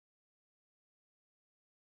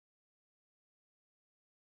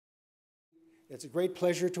It's a great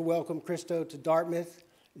pleasure to welcome Christo to Dartmouth.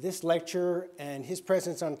 This lecture and his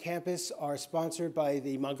presence on campus are sponsored by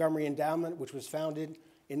the Montgomery Endowment, which was founded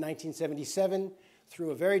in 1977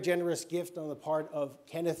 through a very generous gift on the part of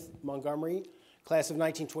Kenneth Montgomery, class of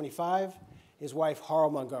 1925, his wife Harl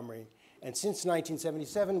Montgomery. And since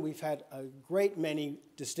 1977, we've had a great many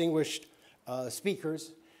distinguished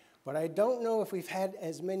speakers, but I don't know if we've had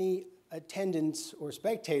as many attendants or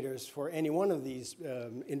spectators for any one of these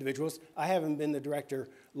individuals. I haven't been the director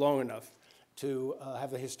long enough to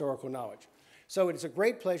have the historical knowledge. So it's a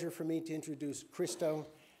great pleasure for me to introduce Christo.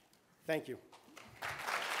 Thank you.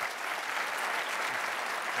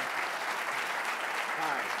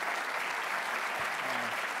 Hi.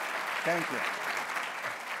 Thank you.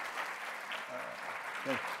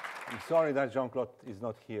 I'm sorry that Jean-Claude is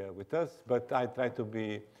not here with us, but I try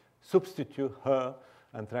to substitute her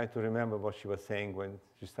and try to remember what she was saying when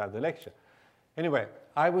she started the lecture. Anyway,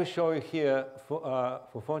 I will show you here for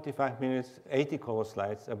 45 minutes, 80 cover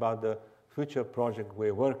slides about the future project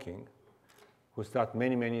we're working, who started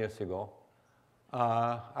many, many years ago.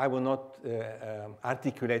 I will not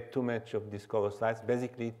articulate too much of these cover slides,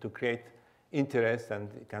 basically to create interest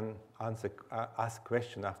and you can ask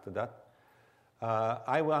questions after that.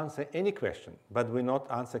 I will answer any question, but will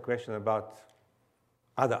not answer question about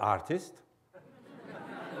other artists.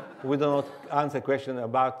 We do not answer questions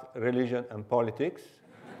about religion and politics.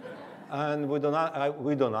 And we don't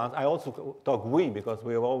answer, I also talk we, because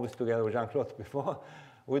we were always together with Jean-Claude before.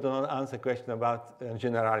 We do not answer questions about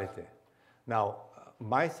generality. Now,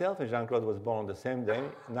 myself and Jean-Claude was born on the same day,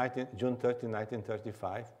 June 30,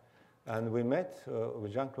 1935. And we met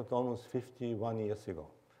with Jean-Claude almost 51 years ago.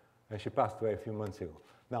 And she passed away a few months ago.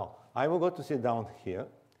 Now, I will go to sit down here.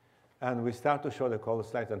 And we start to show the cover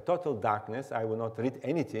slides in total darkness. I will not read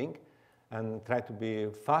anything and try to be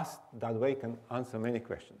fast. That way I can answer many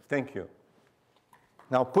questions. Thank you.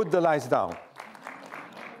 Now put the lights down.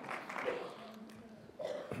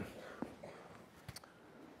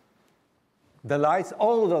 The lights,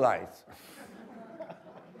 all the lights.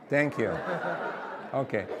 Thank you.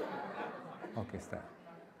 Okay. Okay, start.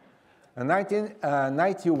 In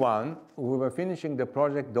 1991, we were finishing the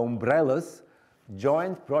project, the Umbrellas,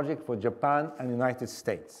 joint project for Japan and United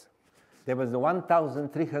States. There was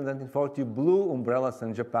 1,340 blue umbrellas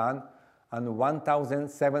in Japan and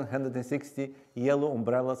 1,760 yellow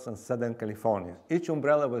umbrellas in Southern California. Each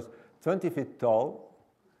umbrella was 20 feet tall,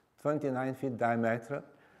 29 feet diameter,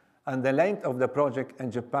 and the length of the project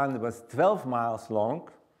in Japan was 12 miles long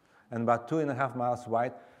and about 2.5 miles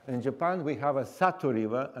wide. In Japan, we have a Sato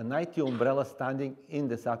River, a 90 umbrella standing in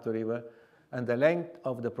the Sato River, and the length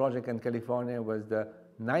of the project in California was the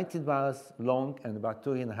 90 miles long and about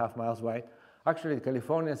 2.5 miles wide. Actually, the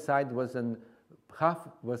California side was in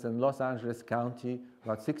Los Angeles County,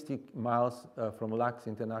 about 60 miles from LAX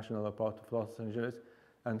International Airport of Los Angeles,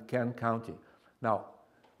 and Kern County. Now,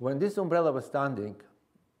 when this umbrella was standing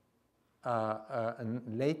in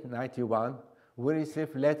late 91, we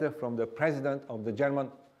received a letter from the president of the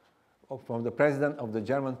German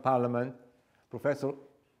Parliament, Professor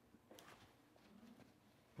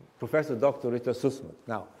Dr. Rita Sussman.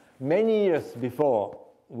 Now, many years before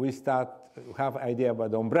we start to have idea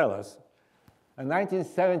about the umbrellas, in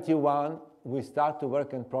 1971, we start to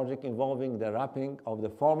work on a project involving the wrapping of the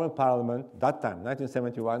former parliament, that time,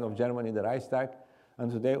 1971, of Germany, the Reichstag,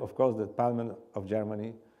 and today, of course, the Parliament of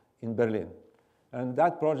Germany in Berlin. And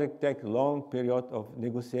that project takes a long period of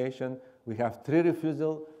negotiation. We have 3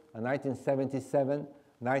 refusals in 1977,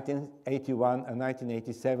 1981, and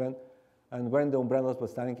 1987. And when the umbrellas were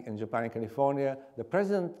standing in Japan and California, the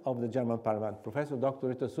president of the German parliament, Professor Dr.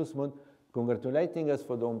 Rita Sussman, congratulating us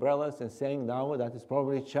for the umbrellas and saying now that it's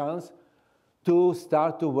probably a chance to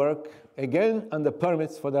start to work again on the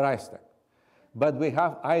permits for the Reichstag. But we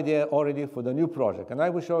have idea already for the new project. And I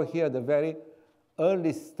will show here the very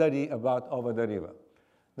early study about over the river.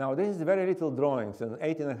 Now, this is very little drawings, an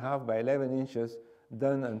 8.5 by 11 inches,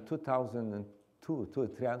 done in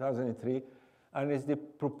 2003, and it's the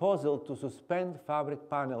proposal to suspend fabric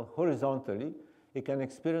panel horizontally. You can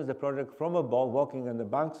experience the project from above, walking on the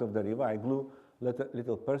banks of the river. I glue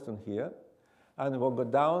little person here, and we'll go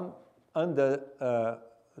down under,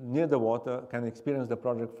 near the water, can experience the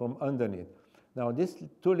project from underneath. Now, these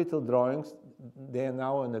 2 little drawings, they are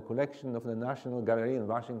now in the collection of the National Gallery in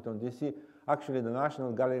Washington, D.C. Actually, the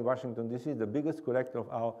National Gallery in Washington, D.C. is the biggest collector of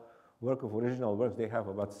our work of original works. They have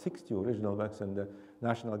about 60 original works in the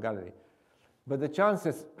National Gallery. But the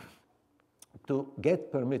chances to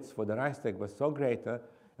get permits for the Reichstag was so greater,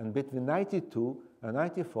 and between 92 and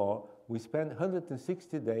 94, we spent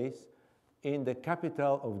 160 days in the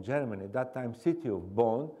capital of Germany, that time city of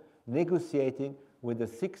Bonn, negotiating with the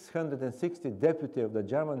 660 deputy of the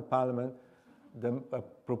German parliament the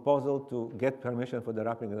proposal to get permission for the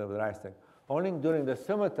wrapping of the Reichstag. Only during the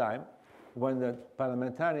summertime, when the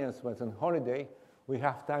parliamentarians was on holiday, we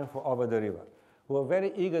have time for over the river. We were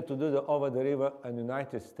very eager to do the over the river in the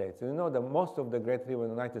United States. And you know that most of the great rivers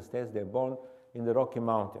in the United States, they're born in the Rocky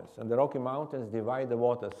Mountains. And the Rocky Mountains divide the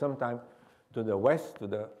water, sometimes to the west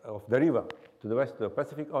of the river, to the west to the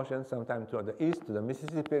Pacific Ocean, sometimes to the east to the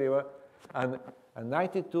Mississippi River. And in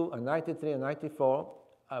 92, and 93, and 94,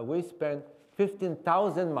 we spent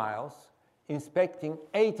 15,000 miles inspecting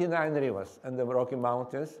 89 rivers in the Rocky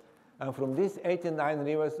Mountains. And from these 89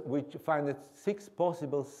 rivers, we found 6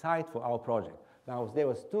 possible sites for our project. Now, there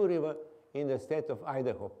was 2 rivers in the state of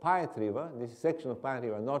Idaho. Piute River, this section of Piute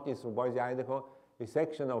River, northeast of Boise, Idaho, a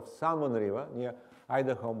section of Salmon River near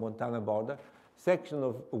Idaho-Montana border, section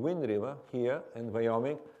of Wind River here in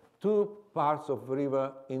Wyoming, 2 parts of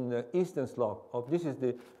river in the eastern slope of, this is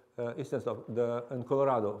the eastern slope, in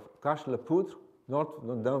Colorado, Cache La Poudre, north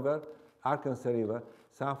from Denver, Arkansas River,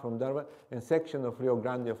 south from Denver, and section of Rio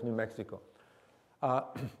Grande of New Mexico.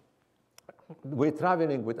 We're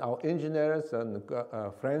traveling with our engineers and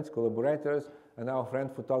friends, collaborators, and our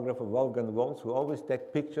friend photographer Wolfgang Waltz, who always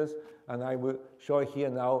take pictures, and I will show here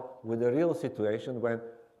now with the real situation when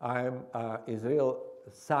I'm Israel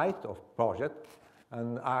site of project,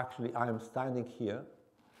 and actually I'm standing here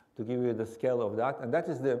to give you the scale of that, and that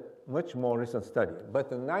is the much more recent study.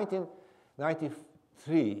 But in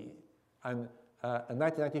 1993 and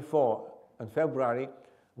 1994, in February,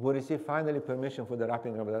 we received finally permission for the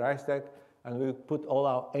wrapping of the Reichstag, and we put all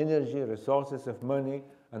our energy, resources of money,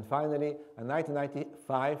 and finally, in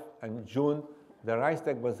 1995, in June, the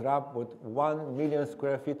Reichstag was wrapped with 1 million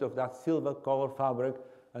square feet of that silver-colored fabric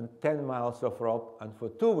and 10 miles of rope, and for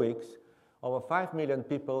 2 weeks, over 5 million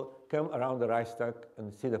people come around the Reichstag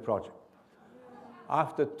and see the project.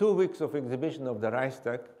 After 2 weeks of exhibition of the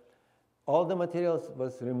Reichstag, all the materials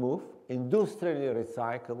was removed, industrially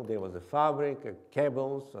recycled. There was a fabric,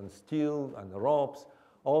 cables, and steel, and ropes,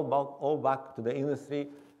 all back to the industry,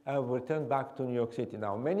 and returned back to New York City.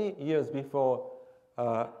 Now, many years before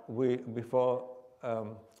we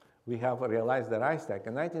have realized the Reichstag,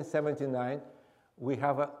 in 1979, we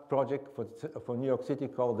have a project for New York City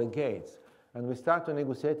called the Gates. And we started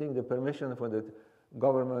negotiating the permission for the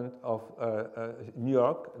government of New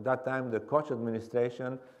York. At that time, the Koch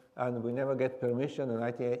administration, and we never get permission. In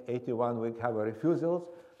 1981, we have refusals.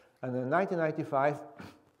 And in 1995,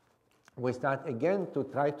 we start again to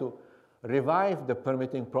try to revive the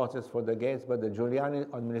permitting process for the gates, but the Giuliani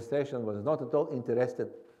administration was not at all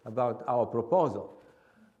interested about our proposal.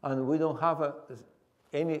 And we don't have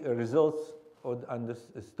any results on the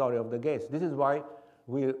story of the gates. This is why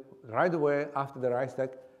we, right away after the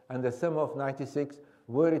Reichstag and the summer of 96,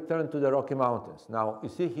 we returned to the Rocky Mountains. Now, you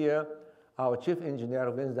see here our chief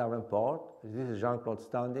engineer, Vince Davenport. This is Jean-Claude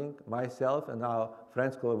Standing, myself, and our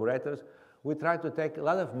friends, collaborators. We tried to take a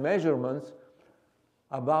lot of measurements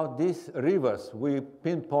about these rivers. We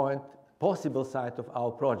pinpoint possible site of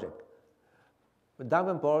our project.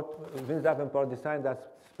 Vince Davenport designed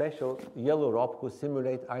that special yellow rope who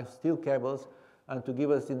simulate steel cables and to give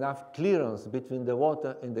us enough clearance between the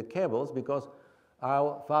water and the cables, because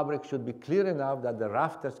our fabric should be clear enough that the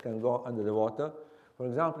rafters can go under the water. For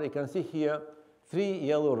example, you can see here 3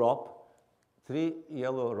 yellow rope,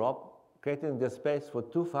 creating the space for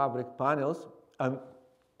 2 fabric panels. And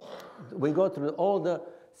we go through all the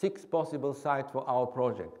 6 possible sites for our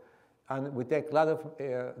project. And we take a lot of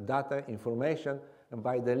data, information, and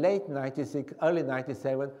by the late 96, early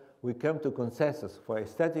 97, we come to consensus for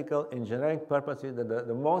aesthetical engineering purposes that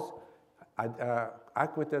the most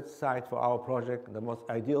accurate site for our project, the most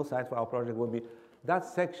ideal site for our project would be that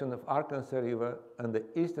section of Arkansas River and the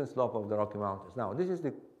eastern slope of the Rocky Mountains. Now, this is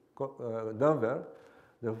the Denver,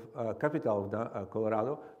 the capital of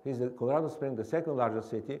Colorado. This is the Colorado Springs, the 2nd largest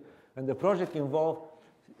city, and the project involved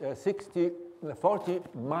 40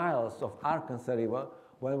 miles of Arkansas River,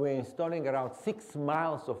 when we're installing around 6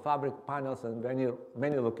 miles of fabric panels in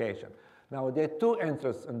many locations. Now, there are 2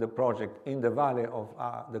 entrances in the project in the valley of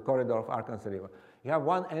the corridor of Arkansas River. You have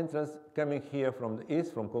one entrance coming here from the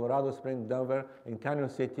east, from Colorado Springs, Denver, in Canyon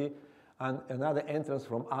City, and another entrance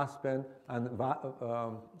from Aspen and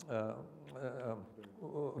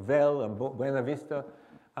Vail and Buena Vista,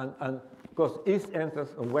 and of course, east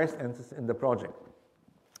entrance and west entrance in the project.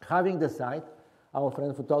 Having the site, our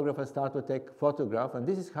friend photographers start to take photographs, and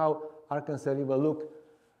this is how Arkansas River looked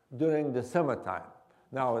during the summertime.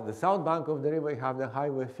 Now, the south bank of the river, you have the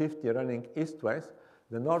Highway 50 running east-west.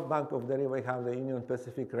 The north bank of the river, we have the Union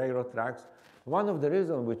Pacific Railroad tracks. One of the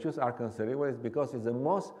reasons we choose Arkansas River is because it's the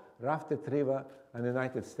most rafted river in the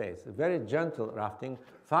United States. Very gentle rafting,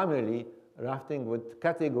 family rafting with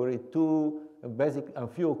category 2, basic, a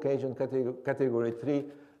few occasions category 3.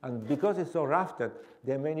 And because it's so rafted,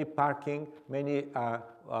 there are many parking, many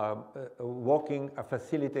walking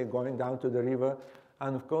facility going down to the river.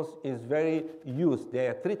 And of course, it's very used.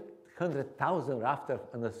 There are 300,000 rafters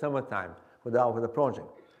in the summertime for the project.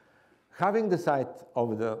 Having the site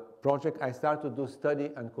of the project, I start to do study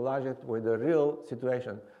and collage it with the real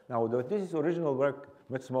situation. Now, this is original work,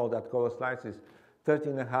 much smaller. That color slides is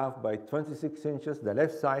 13.5 by 26 inches. The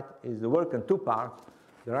left side is the work in 2 parts.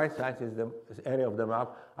 The right side is the area of the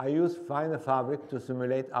map. I use finer fabric to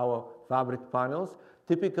simulate our fabric panels.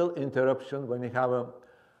 Typical interruption when you have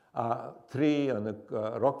a tree and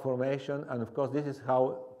a rock formation. And of course, this is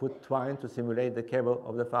how put twine to simulate the cable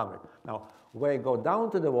of the fabric. Now, when you go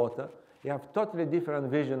down to the water, you have totally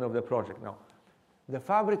different vision of the project. Now, the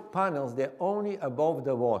fabric panels, they're only above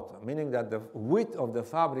the water, meaning that the width of the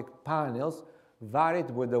fabric panels varied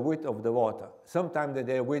with the width of the water. Sometimes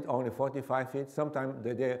they're width only 45 feet, sometimes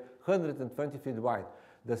they're 120 feet wide.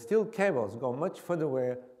 The steel cables go much further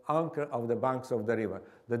away, anchor of the banks of the river.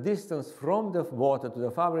 The distance from the water to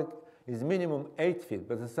the fabric is minimum 8 feet,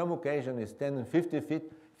 but on some occasion is 10 and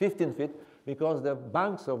 15 feet, because the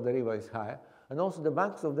banks of the river is higher. And also the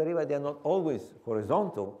banks of the river, they are not always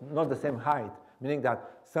horizontal, not the same height, meaning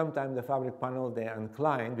that sometimes the fabric panels, they are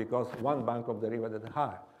inclined because one bank of the river is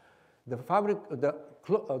higher. The fabric, the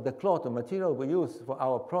cloth, the material we use for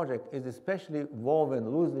our project is especially woven,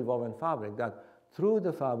 loosely woven fabric that through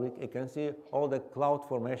the fabric you can see all the cloud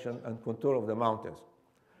formation and contour of the mountains.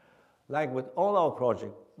 Like with all our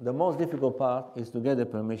projects, the most difficult part is to get the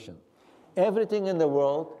permission. Everything in the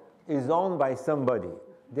world is owned by somebody.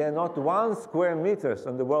 There are not 1 square meters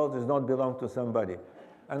in the world does not belong to somebody.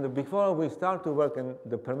 And before we start to work in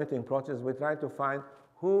the permitting process, we try to find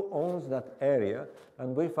who owns that area,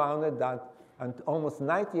 and we found that almost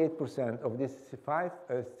 98% of this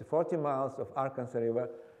 40 miles of Arkansas River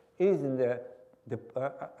is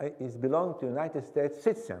is belong to United States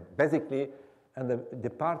citizen, basically, and the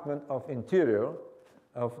Department of Interior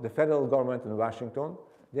of the federal government in Washington.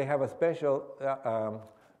 They have a special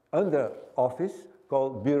under office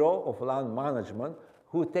called Bureau of Land Management,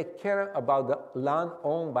 who take care about the land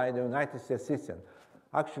owned by the United States citizen.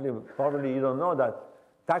 Actually, probably you don't know that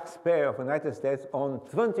taxpayer of the United States own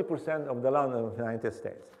 20% of the land of the United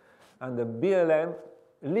States. And the BLM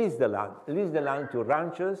lease the land to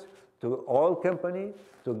ranchers, to oil company,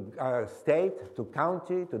 to state, to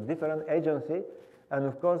county, to different agency. And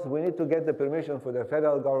of course, we need to get the permission for the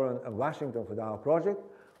federal government of Washington for our project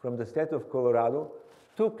from the state of Colorado,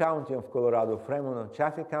 2 counties of Colorado, Fremont and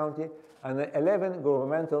Chaffee County, and 11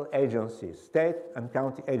 governmental agencies, state and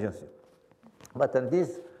county agencies. But in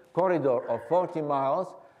this corridor of 40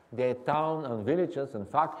 miles, there are towns and villages and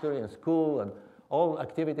factory and school and all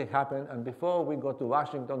activity happen. And before we go to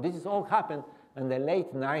Washington, this is all happened in the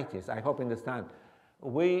late 90s, I hope you understand.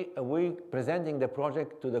 We presenting the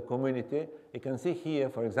project to the community. You can see here,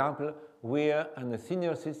 for example, we are in the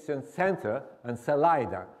Senior Citizen Center in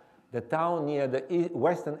Salida, the town near the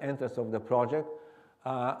western entrance of the project.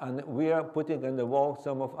 And we are putting on the wall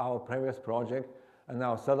some of our previous projects. And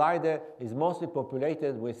now Salida is mostly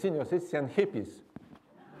populated with senior citizen hippies.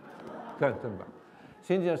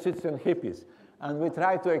 Senior citizen hippies. And we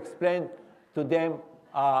try to explain to them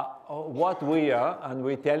what we are, and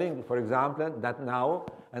we're telling, for example, that now,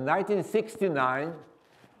 in 1969,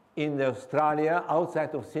 in Australia,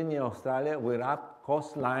 outside of Sydney, Australia, we're up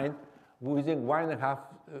coastline using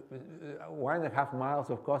 1.5 miles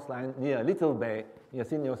of coastline near Little Bay, near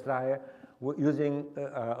Sydney, Australia, using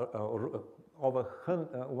over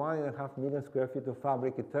 1.5 million square feet of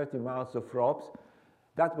fabric and 30 miles of ropes.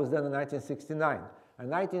 That was done in 1969. In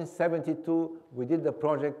 1972, we did the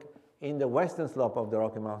project in the western slope of the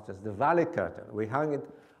Rocky Mountains, the Valley Curtain. We hung it,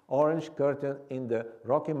 orange curtain in the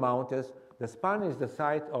Rocky Mountains. The span is the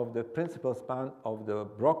site of the principal span of the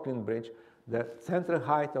Brooklyn Bridge. The central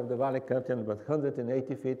height of the Valley Curtain was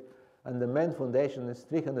 180 feet, and the main foundation is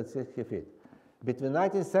 360 feet. Between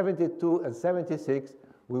 1972 and 76,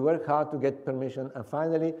 we worked hard to get permission, and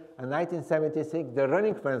finally, in 1976, the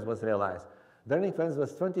running fence was realized. The running fence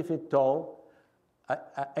was 20 feet tall,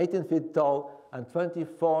 18 feet tall, and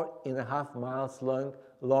 24.5 miles long,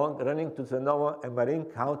 running to Sonoma and Marin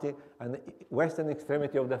County, and the western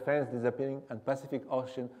extremity of the fence disappearing in Pacific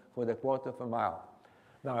Ocean for the 1/4 mile.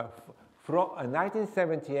 Now, from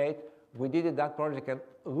 1978, we did that project at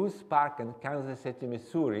Lewis Park in Kansas City,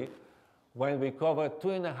 Missouri, when we covered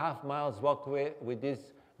 2.5 miles walkway with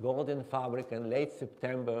this golden fabric, and late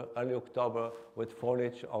September, early October, with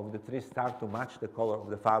foliage of the trees start to match the color of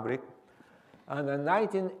the fabric. And in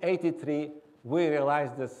 1983, we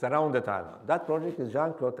realized the surrounded island. That project is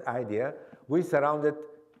Jean-Claude's idea. We surrounded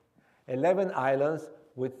 11 islands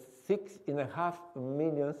with 6.5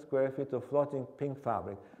 million square feet of floating pink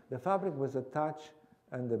fabric. The fabric was attached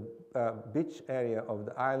on the beach area of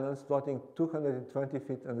the islands, floating 220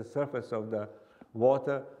 feet on the surface of the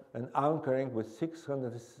water and anchoring with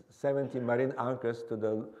 670 marine anchors to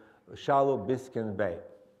the shallow Biscayne Bay.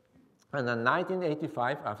 And in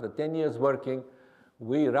 1985, after 10 years working,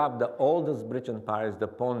 we wrapped the oldest bridge in Paris, the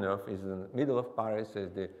Pont Neuf, is in the middle of Paris,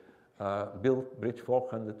 is the built bridge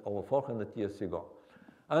over 400 years ago.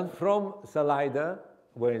 And from Salida,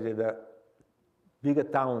 where is the bigger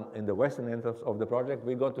town in the western entrance of the project,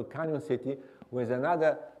 we go to Canyon City, with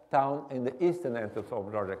another town in the eastern entrance of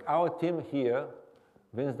the project. Our team here,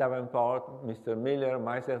 Vince Davenport, Mr. Miller,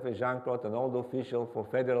 myself, and Jean-Claude, and all the officials for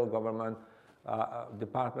federal government,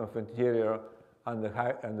 Department of Interior, and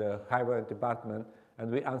the Highway Department,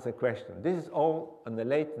 and we answer questions. This is all in the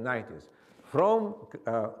late 90s. From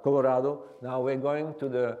Colorado, now we're going to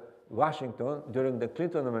the Washington during the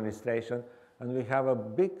Clinton administration, and we have a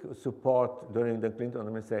big support during the Clinton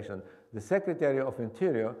administration. The Secretary of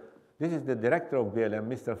Interior, this is the director of BLM,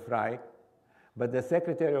 Mr. Fry, but the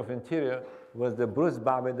Secretary of Interior was the Bruce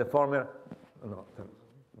Babbitt, the former,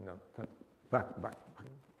 back.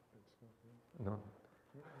 No,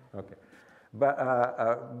 okay.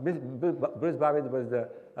 But Bruce Babbitt was the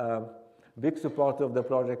big supporter of the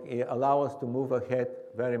project. He allowed us to move ahead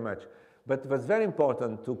very much. But it was very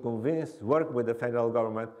important to work with the federal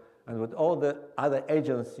government and with all the other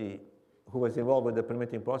agencies who was involved with the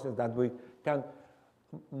permitting process, that we can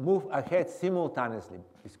move ahead simultaneously.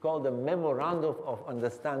 It's called the Memorandum of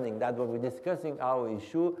Understanding, that when we're discussing our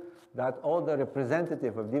issue, that all the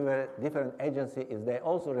representatives of different agencies is they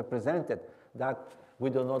also represented, that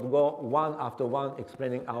we do not go one after one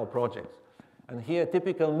explaining our projects. And here,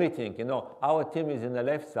 typical meeting, our team is in the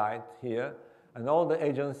left side here, and all the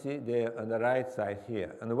agencies, they're on the right side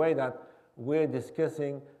here. And the way that we're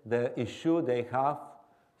discussing the issue they have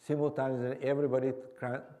simultaneously, everybody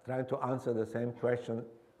trying to answer the same question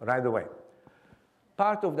right away.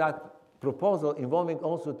 Part of that proposal involving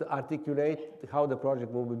also to articulate how the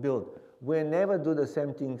project will be built. We'll never do the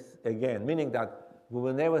same things again, meaning that we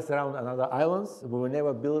will never surround another islands, we will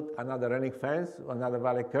never build another running fence, another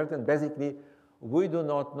valley curtain. Basically, we do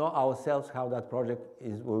not know ourselves how that project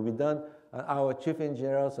will be done. Our chief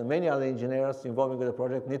engineers and many other engineers involved with the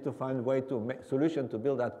project need to find a way to make solution to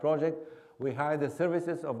build that project. We hired the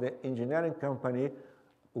services of the engineering company,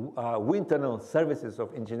 wind tunnel services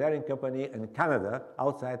of engineering company in Canada,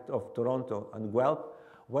 outside of Toronto and Guelph,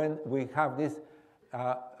 when we have this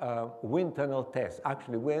wind tunnel test.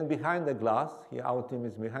 Actually, we're behind the glass. Here, our team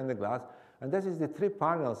is behind the glass. And this is the 3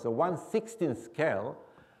 panels, so 1/16 scale.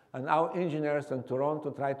 And our engineers in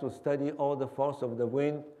Toronto try to study all the force of the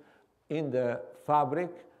wind in the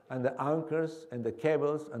fabric and the anchors and the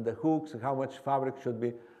cables and the hooks, and how much fabric should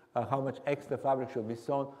be, how much extra fabric should be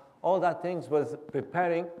sewn. All that things was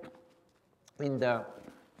preparing in the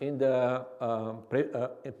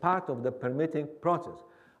part of the permitting process.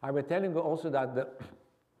 I was telling you also that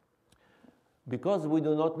because we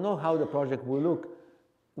do not know how the project will look,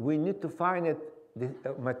 we need to find the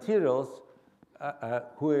materials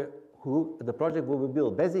who the project will be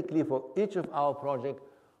built. Basically, for each of our projects,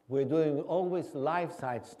 we're doing always life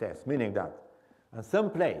sites tests, meaning that at some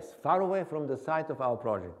place far away from the site of our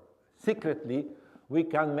project, secretly, we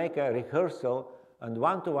can make a rehearsal and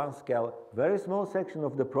one-to-one scale, very small section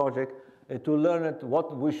of the project to learn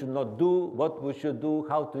what we should not do, what we should do,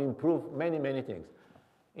 how to improve, many, many things.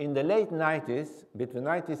 In the late 90s, between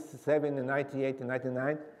 97 and 98 and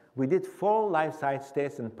 99, we did 4 life sites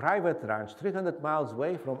tests in private ranch, 300 miles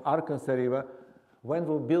away from Arkansas River, when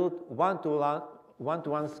we built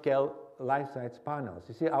one-to-one scale life sites panels.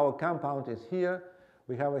 You see, our compound is here.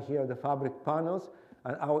 We have here the fabric panels,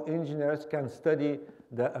 and our engineers can study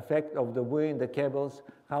the effect of the wind, the cables,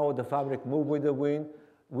 how the fabric move with the wind.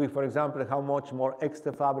 For example, how much more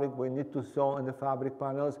extra fabric we need to sew in the fabric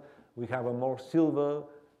panels. We have a more silver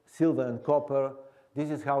and copper. This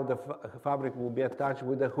is how the fabric will be attached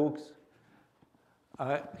with the hooks.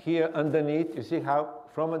 Here underneath, you see how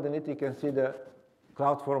from underneath you can see the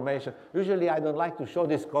cloud formation. Usually I don't like to show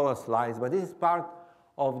these color slides, but this is part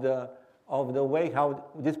of the way how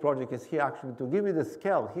this project is here, actually, to give you the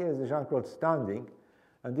scale. Here is the Jean-Claude standing,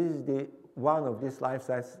 and this is the one of these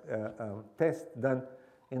life-size tests done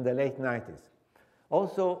in the late 90s.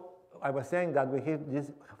 Also, I was saying that we have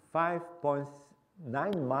these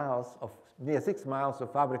 5.9 miles of, near 6 miles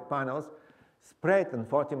of fabric panels spread on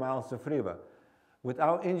 40 miles of river. With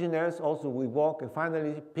our engineers also, we walk and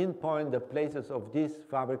finally pinpoint the places of these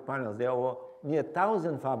fabric panels. There were near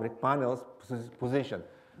 1,000 fabric panels positioned.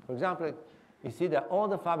 For example, you see that all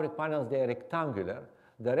the fabric panels, they are rectangular.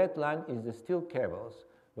 The red line is the steel cables,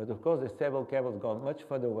 but of course the steel cables go much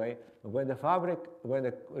further away. When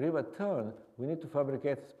the river turns, we need to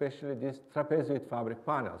fabricate especially these trapezoid fabric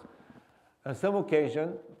panels. On some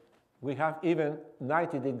occasion, we have even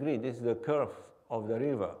 90 degree. This is the curve of the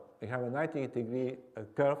river. We have a 90-degree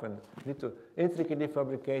curve and need to intricately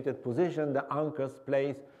fabricated position the anchors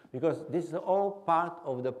place, because this is all part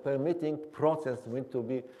of the permitting process going to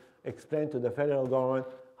be explained to the federal government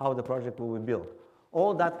how the project will be built.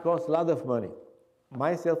 All that costs a lot of money.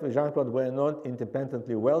 Myself and Jean-Claude were not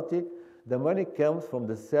independently wealthy. The money comes from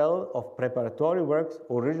the sale of preparatory works,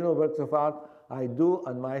 original works of art I do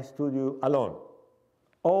on my studio alone.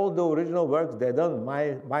 All the original works, they're done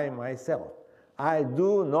by myself. I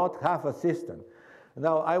do not have assistant.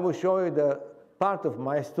 Now, I will show you the part of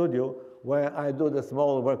my studio where I do the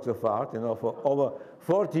small works of art. You know, for over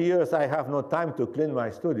 40 years, I have no time to clean my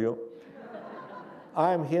studio.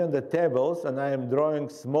 I'm here on the tables, and I am drawing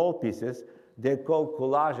small pieces. They're called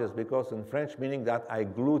collages because in French, meaning that I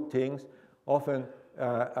glue things, often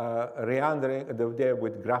rendering there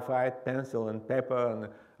with graphite, pencil, and paper, and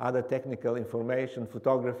other technical information,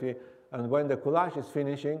 photography. And when the collage is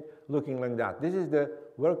finishing, looking like that. This is the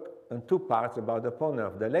work in two parts about the Pont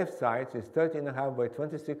Neuf. The left side is 13.5 by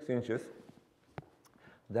 26 inches.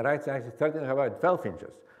 The right side is 13.5 by 12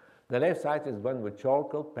 inches. The left side is done with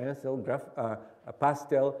charcoal, pencil,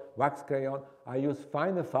 pastel, wax crayon. I use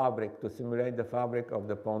finer fabric to simulate the fabric of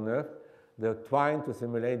the Pont Neuf, the twine to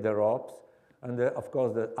simulate the ropes, and of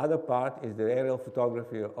course the other part is the aerial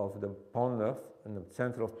photography of the Pont Neuf in the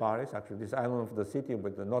center of Paris, actually this island of the city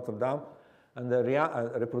with the Notre Dame, and the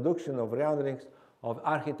reproduction of renderings of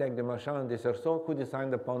architect de Marchand de Cerceau, who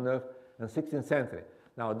designed the Pont Neuf in the 16th century.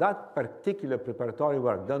 Now that particular preparatory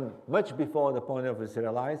work, done much before the Pont Neuf was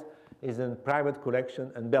realized, is in private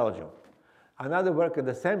collection in Belgium. Another work at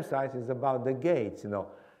the same size is about the gates. You know,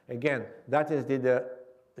 again, that is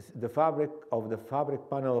the fabric of the fabric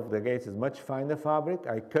panel of the gates is much finer fabric.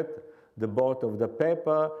 I cut the board of the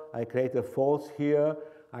paper. I create a folds here.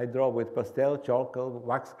 I draw with pastel, charcoal,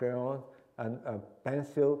 wax crayon, and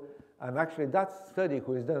pencil. And actually, that study,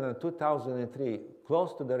 which is done in 2003,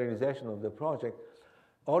 close to the realization of the project,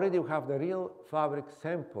 already we have the real fabric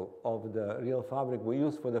sample of the real fabric we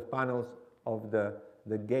use for the panels of the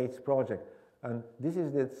gates project. And this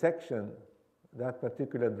is the section that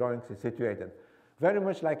particular drawings is situated. Very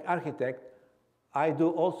much like architect, I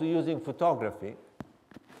do also using photography.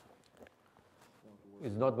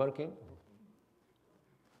 It's not working?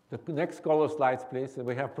 The next color slides, please.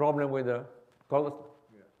 We have problem with the colors.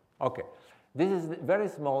 Yeah. Okay. This is a very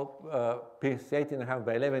small piece, 8.5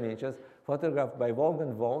 by 11 inches, photographed by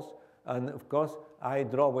Wolfgang Voss. And of course, I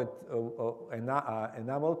draw with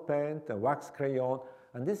enamel paint, a wax crayon.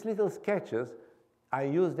 And these little sketches, I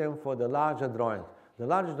use them for the larger drawings. The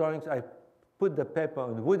larger drawings, I put the paper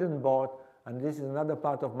on wooden board, and this is another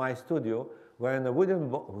part of my studio, where in the wooden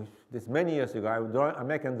board, this many years ago, I'm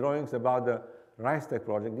making drawings about the Reichstag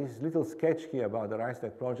project. This little sketch here about the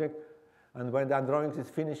Reichstag project. And when that drawing is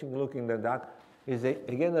finishing, looking at that, is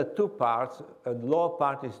again the two parts. The lower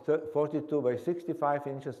part is 42 by 65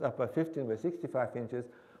 inches, upper 15 by 65 inches.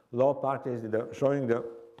 Lower part is showing the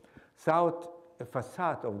south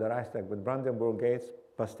facade of the Reichstag with Brandenburg gates,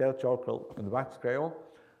 pastel charcoal, and wax crayon.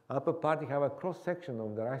 Upper part, you have a cross-section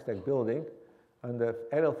of the Reichstag building, and the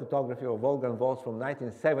aerial photography of Wolfgang Voss from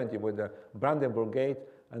 1970 with the Brandenburg gate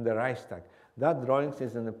and the Reichstag. That drawings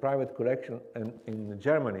is in a private collection in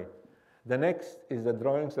Germany. The next is the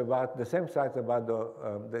drawings about the same size about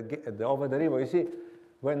the over the river. You see,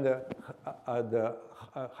 when the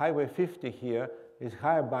Highway 50 here is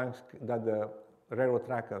higher banks than the railroad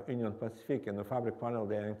track of Union Pacific, and the fabric panel,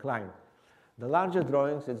 they are inclined. The larger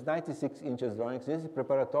drawings, it's 96 inches drawings. This is a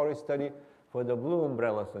preparatory study for the blue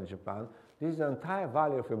umbrellas in Japan. This is the entire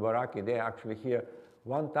valley of Ibaraki. They actually here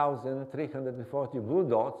 1,340 blue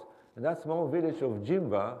dots. And that small village of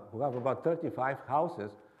Jimba, who have about 35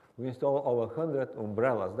 houses, we install over 100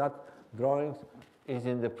 umbrellas. That drawings is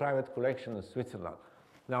in the private collection in Switzerland.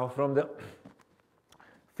 Now, from the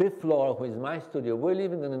 5th floor, which is my studio, we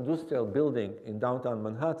live in an industrial building in downtown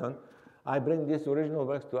Manhattan. I bring these original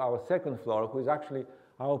works to our 2nd floor, which is actually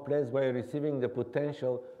our place where we're receiving the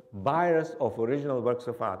potential buyers of original works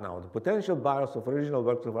of art. Now, the potential buyers of original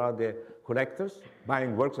works of art, they're collectors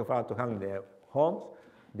buying works of art to hang their homes,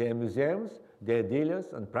 their museums, they're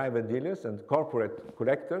dealers and private dealers and corporate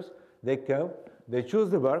collectors. They come, they choose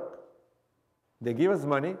the work, they give us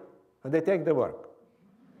money, and they take the work.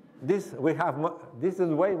 This is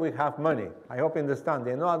the way we have money. I hope you understand.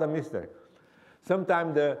 There's no other mystery.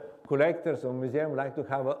 Sometimes the collectors or museums like to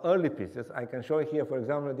have early pieces. I can show you here, for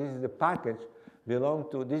example, this is the package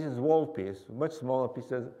this is wall piece, much smaller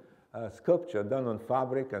pieces, sculpture done on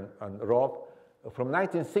fabric and rope. From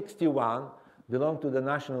 1961, belong to the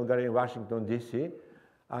National Gallery in Washington, D.C.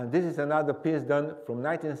 And this is another piece done from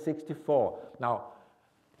 1964. Now,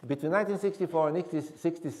 between 1964 and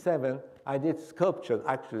 1967, I did sculpture,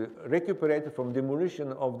 actually, recuperated from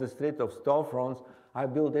demolition of the street of storefronts. I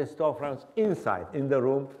built these storefronts inside, in the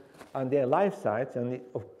room, and they're life-size, and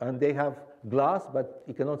they have glass, but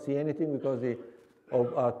you cannot see anything because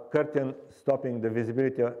of a curtain stopping the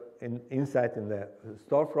visibility inside in the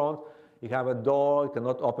storefront. You have a door, you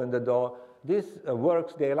cannot open the door. These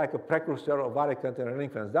works, they're like a precursor of Varicant and ring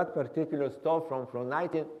fence. That particular storefront from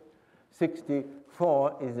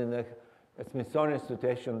 1964 is in the Smithsonian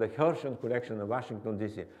Institution, the Herschel collection of Washington,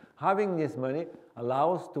 D.C. Having this money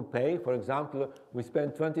allows to pay, for example, we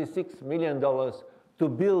spent $26 million to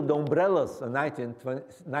build umbrellas in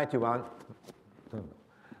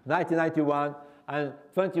 1991, and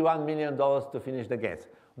 $21 million to finish the gates.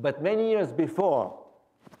 But many years before,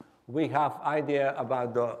 we have idea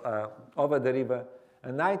about the over the river.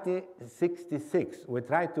 In 1966, we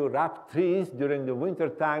tried to wrap trees during the winter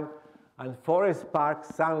time in Forest Park,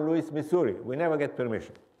 St. Louis, Missouri. We never get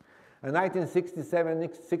permission. In 1967,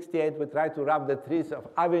 68, we tried to wrap the trees of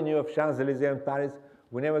Avenue of Champs-Élysées in Paris.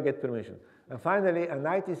 We never get permission. And finally, in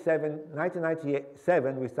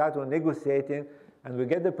 1997, we started negotiating, and we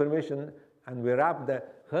get the permission, and we wrap the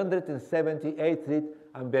 178th Street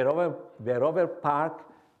and Berover Park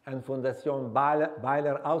and Fondation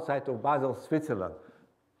Baylor outside of Basel, Switzerland.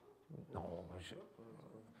 No,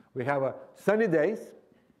 we have sunny days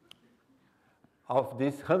of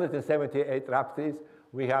these 178 wrapped trees.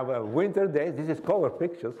 We have winter days. This is cover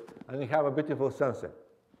pictures, and we have a beautiful sunset.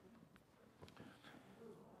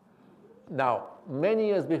 Now, many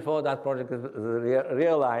years before that project was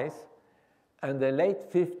realized, in the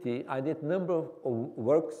late 50s, I did a number of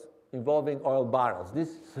works involving oil barrels.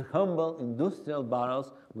 These humble industrial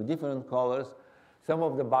barrels with different colors. Some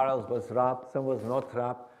of the barrels was wrapped, some was not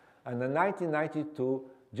wrapped. And in 1992,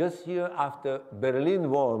 just year after Berlin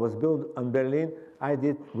Wall was built in Berlin,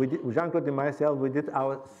 Jean-Claude and myself, we did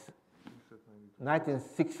our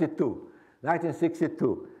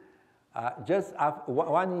 1962. Just after,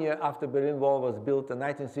 1 year after Berlin Wall was built in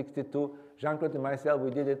 1962, Jean-Claude and myself,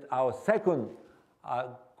 we did it. Our second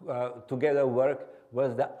together work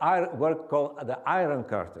was the work called the Iron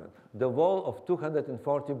Curtain, the wall of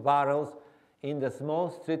 240 barrels in the small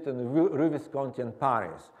street in Rue Visconti in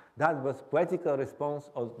Paris. That was poetical response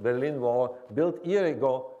of Berlin Wall, built a year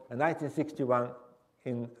ago in 1961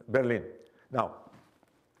 in Berlin. Now,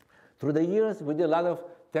 through the years, we did a lot of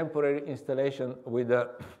temporary installation with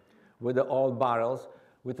the old barrels.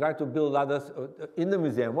 We tried to build ladders in the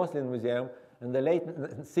museum, mostly in the museum. In the late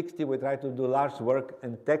 60s, we tried to do large work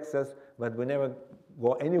in Texas, but we never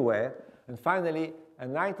go anywhere. And finally,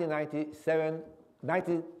 in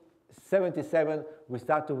 1977, we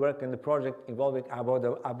started to work in the project involving Abu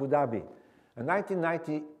Dhabi. In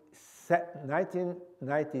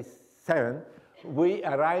 1997, we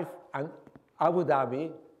arrived in Abu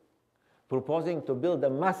Dhabi, proposing to build the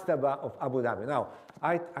Mastaba of Abu Dhabi. Now,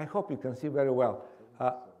 I hope you can see very well.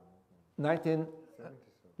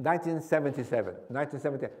 1979,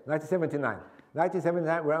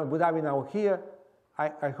 1979, we're in Abu Dhabi now. Here,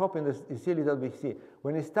 I hope you see a little bit here.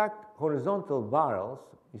 When you stack horizontal barrels,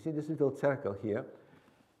 you see this little circle here,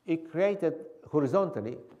 it created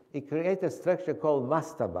horizontally, it created a structure called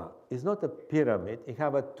Mastaba. It's not a pyramid. It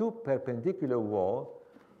have a two perpendicular wall,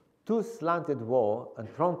 two slanted wall, and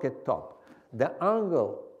truncate top. The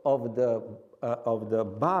angle of the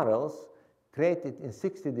barrels created in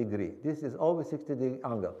 60 degrees. This is always 60-degree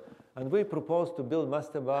angle. And we proposed to build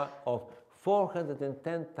Mastaba of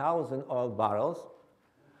 410,000 oil barrels.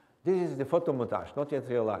 This is the photomontage, not yet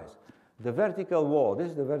realized. The vertical wall, this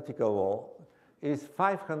is the vertical wall, is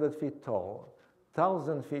 500 feet tall,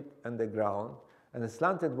 1,000 feet underground, and the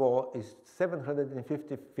slanted wall is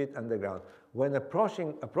 750 feet underground. When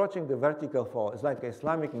approaching the vertical wall, it's like an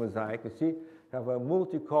Islamic mosaic. You see, you have a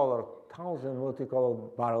multicolored, 1,000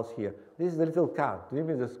 multicolored barrels here. This is a little card to give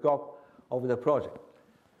me the scope of the project.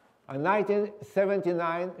 In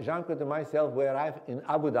 1979, Jean-Claude and myself, we arrived in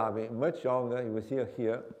Abu Dhabi, much younger, you will see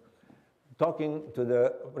here, talking to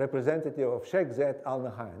the representative of Sheikh Zayed Al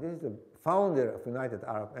Nahyan. This is the founder of United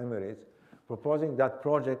Arab Emirates. proposing that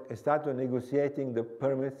project and started negotiating the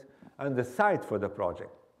permits and the site for the project.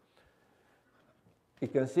 You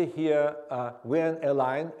can see here we're in a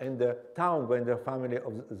line in the town when the family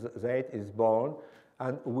of Zaid is born,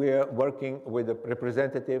 and we're working with a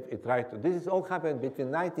representative. This is all happened between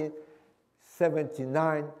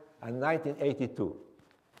 1979 and 1982.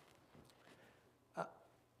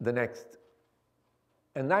 The next.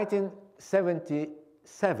 In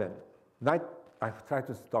 1977, I've tried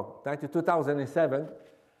to stop, 2007,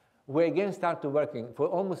 we again started working. For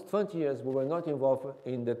almost 20 years, we were not involved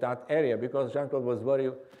in that area because Jean-Claude was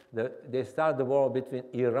worried that they started the war between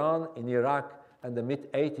Iran and Iraq in the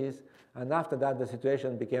mid-80s, and after that, the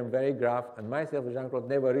situation became very grave, and myself and Jean-Claude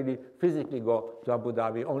never really physically go to Abu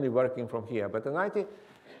Dhabi, only working from here. But in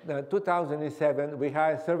 2007, we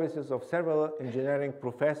hired services of several engineering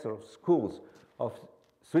professors, schools of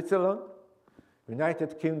Switzerland,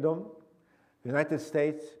 United Kingdom, United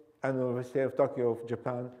States, and the University of Tokyo of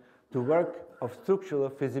Japan to work of structural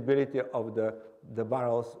feasibility of the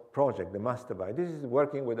barrels project, the Mastaba. This is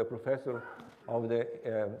working with a professor of the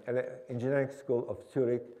engineering school of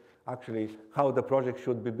Zurich, actually how the project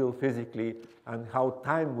should be built physically and how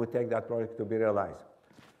time would take that project to be realized.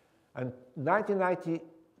 And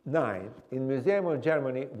 1999, in Museum of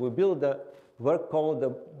Germany, we built a work called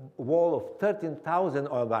the wall of 13,000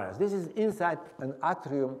 oil barrels. This is inside an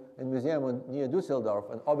atrium in museum near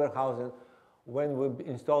Düsseldorf and Oberhausen when we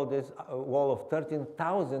installed this wall of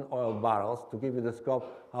 13,000 oil barrels to give you the scope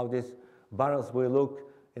how these barrels will look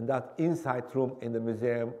in that inside room in the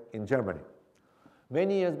museum in Germany.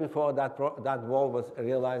 Many years before that wall was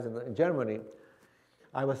realized in Germany,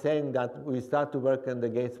 I was saying that we start to work on the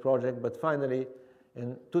Gates project, but finally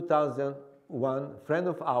in 2001, a friend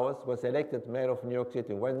of ours was elected mayor of New York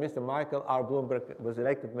City. When Mr. Michael R. Bloomberg was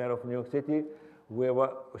elected mayor of New York City, we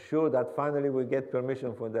were sure that finally we get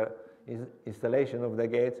permission for the installation of the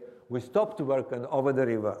gates. We stopped to work on Over the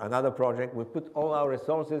River, another project. We put all our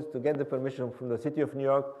resources to get the permission from the city of New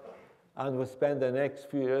York, and we spent the next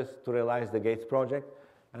few years to realize the gates project.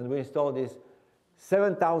 And we installed these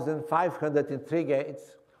 7,503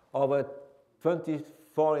 gates over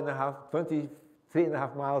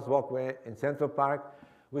 23.5 miles walkway in Central Park.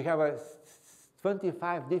 We have a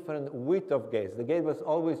 25 different width of gates. The gate was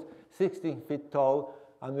always 16 feet tall,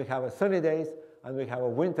 and we have a sunny days, and we have a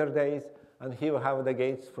winter days, and here we have the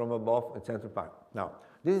gates from above in Central Park. Now,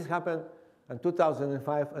 this has happened in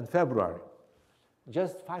 2005 in February,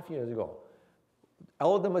 just 5 years ago.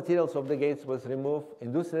 All the materials of the gates was removed,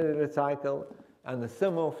 industrially recycled, and the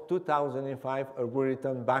sum of 2005 were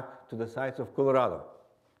returned back to the sites of Colorado.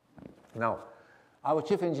 Now, our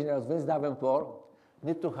chief engineers, Vince Davenport,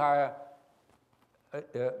 need to hire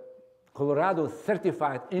Colorado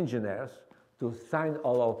certified engineers to sign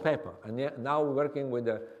all our paper. And now we're working with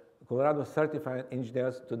the Colorado certified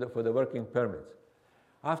engineers for the working permits.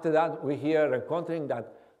 After that, we hear encountering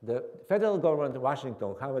that the federal government of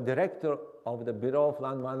Washington have a director of the Bureau of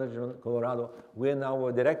Land Management, Colorado. We are now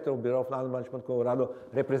a director of Bureau of Land Management, Colorado,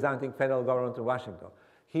 representing federal government of Washington.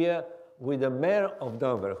 Here, with the mayor of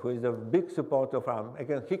Denver, who is a big supporter from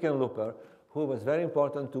Hickenlooper, who was very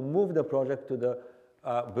important to move the project to the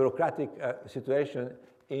bureaucratic situation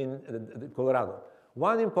in Colorado.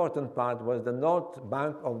 One important part was the north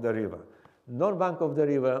bank of the river. North bank of the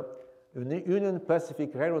river, Union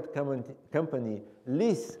Pacific Railroad Company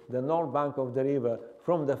leased the north bank of the river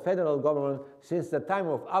from the federal government since the time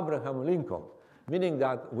of Abraham Lincoln, meaning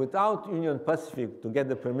that without Union Pacific to get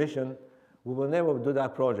the permission, we will never do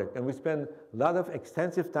that project. And we spend a lot of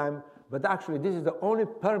extensive time, but actually this is the only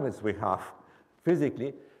permits we have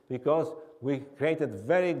physically, because we created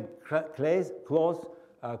very close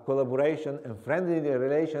collaboration and friendly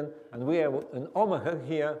relation, and we are in Omaha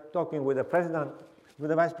here talking with the president, with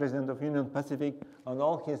the vice president of Union Pacific and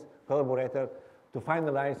all his collaborators to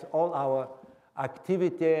finalize all our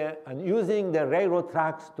activity and using the railroad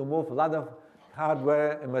tracks to move a lot of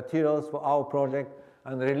hardware and materials for our project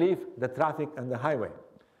and relieve the traffic on the highway.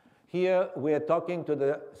 Here we are talking to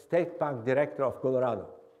the state park director of Colorado.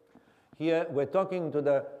 Here we're talking to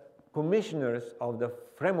the commissioners of the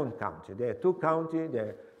Fremont County. There are two counties, there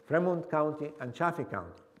are Fremont County and Chaffee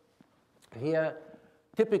County. Here,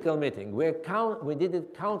 typical meeting. We did a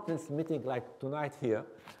countless meeting like tonight here.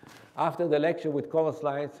 After the lecture with color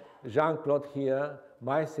slides, Jean-Claude here,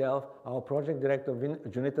 myself, our project director,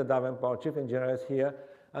 Junita Davenport, chief engineer is here,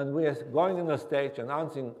 and we are going on the stage and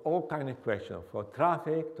answering all kinds of questions, from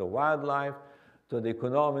traffic to wildlife, to the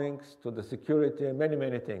economics, to the security, many,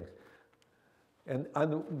 many things. And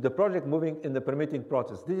the project moving in the permitting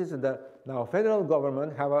process. This is now federal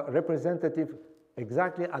government have a representative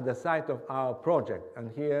exactly at the site of our project. And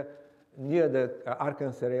here near the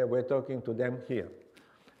Arkansas area. We're talking to them here.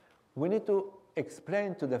 We need to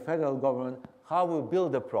explain to the federal government how we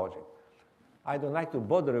build a project. I don't like to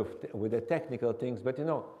bother with the technical things, but you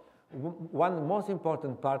know, one most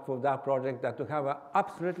important part for that project is to have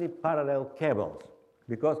absolutely parallel cables,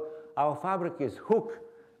 because our fabric is hooked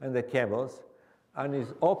in the cables and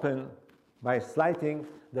is open by sliding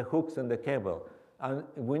the hooks and the cable. And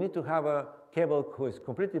we need to have a cable who is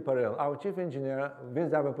completely parallel. Our chief engineer,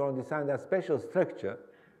 Vince Davenport, designed a special structure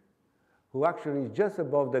who actually is just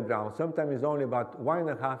above the ground. Sometimes it's only about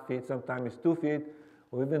 1.5 feet, sometimes it's 2 feet,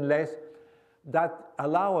 or even less, that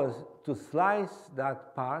allow us to slice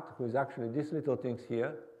that part, which is actually these little things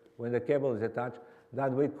here, when the cable is attached,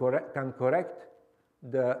 that we can correct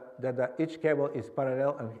that each cable is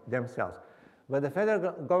parallel and themselves. But the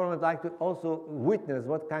federal government like to also witness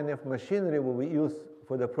what kind of machinery will we use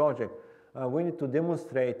for the project. We need to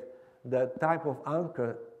demonstrate the type of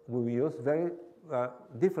anchor we will use, very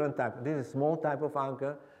different type. This is a small type of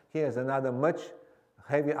anchor. Here is another much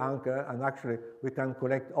heavy anchor, and actually we can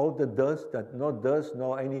collect all the dust,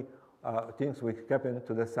 no any things which happen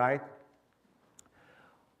to the site.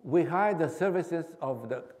 We hire the services of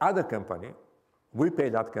the other company. We pay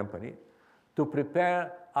that company to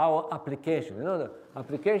prepare our application. You know, the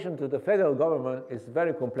application to the federal government is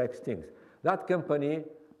very complex things. That company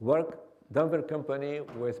Denver company,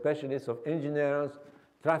 we're specialists of engineers,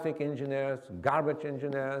 traffic engineers, garbage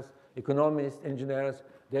engineers, economist engineers.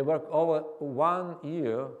 They work over 1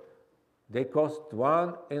 year. They cost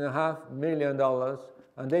 $1.5 million,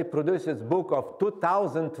 and they produce this book of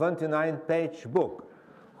 2,029-page book,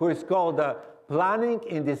 who is called the Planning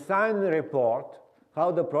and Design Report, how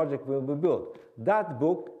the project will be built. That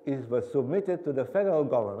book was submitted to the federal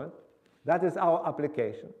government. That is our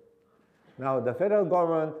application. Now, the federal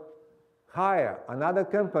government hire another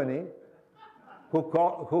company who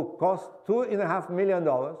cost $2.5 million,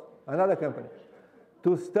 another company,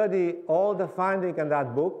 to study all the findings in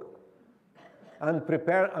that book and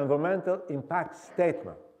prepare environmental impact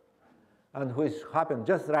statement, and which happened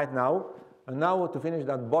just right now. And now to finish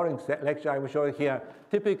that boring lecture, I will show you here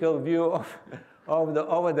typical view of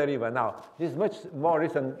over the river. Now, this is much more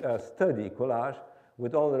recent study collage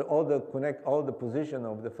with all the position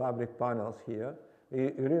of the fabric panels here.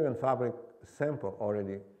 You even fabric sample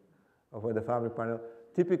already of the fabric panel.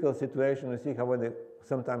 Typical situation, you see how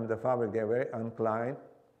sometimes the fabric, they're very inclined.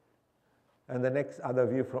 And the next other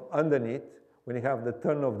view from underneath, when you have the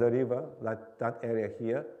turn of the river, like that area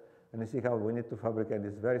here, and you see how we need to fabricate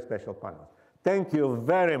these very special panels. Thank you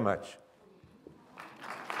very much.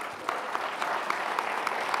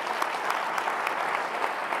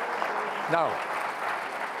 Now,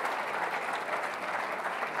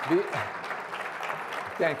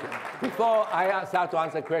 thank you. Before I start to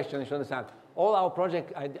answer questions, you should understand, all our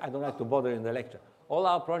projects, I don't like to bother in the lecture, all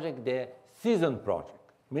our projects, they're season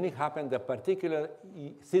projects, meaning happen the particular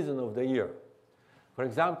season of the year. For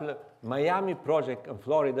example, Miami project in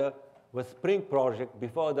Florida was spring project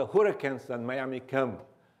before the hurricanes in Miami come.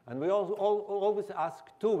 And we also always ask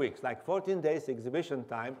 2 weeks, like 14 days exhibition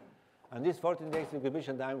time. And this 14 days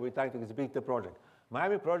exhibition time, we try to exhibit the project.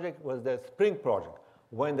 Miami project was the spring project.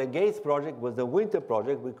 When the Gates project was the winter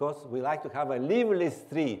project, because we like to have a leafless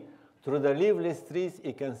tree. Through the leafless trees,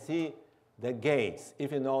 you can see the gates.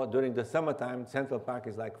 If you know, during the summertime, Central Park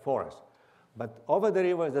is like forest. But over the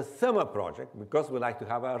river is a summer project, because we like to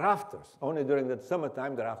have rafters. Only during the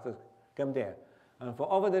summertime, the rafters come there. And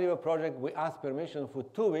for over the river project, we ask permission for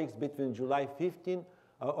 2 weeks between July 15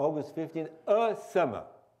 or August 15, a summer.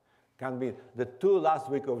 Can be the 2 last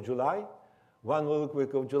week of July, 1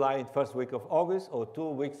 week of July and first week of August, or 2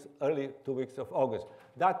 weeks early, 2 weeks of August.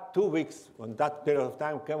 That 2 weeks, on that period of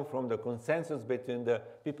time, come from the consensus between the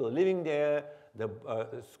people living there, the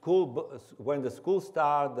when the school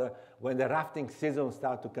start, when the rafting season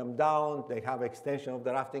start to come down, they have extension of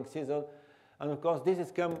the rafting season. And of course, this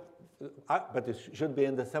is but it should be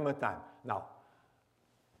in the summertime. Now,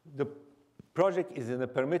 the project is in the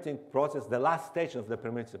permitting process, the last stage of the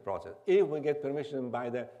permitting process. If we get permission by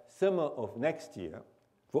the summer of next year,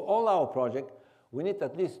 for all our projects, we need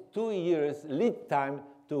at least 2 years lead time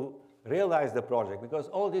to realize the project, because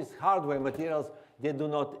all these hardware materials, they do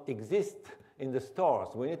not exist in the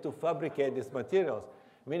stores. We need to fabricate these materials,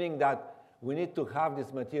 meaning that we need to have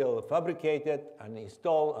this material fabricated and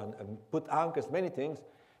installed and put anchors, many things,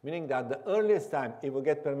 meaning that the earliest time, if we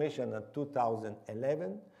get permission in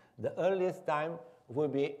 2011, the earliest time will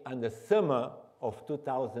be in the summer of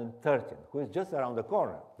 2013, which is just around the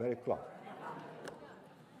corner, very close.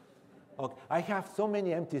 Okay. I have so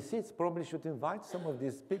many empty seats, probably should invite some of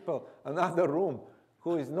these people, another room.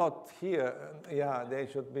 who is not here, yeah, they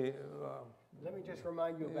should be. Let me just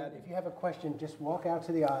remind you about, if you have a question, just walk out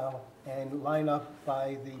to the aisle and line up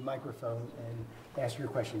by the microphone and ask your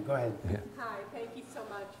question. Go ahead. Yeah. Hi, thank you so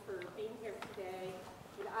much for being here today.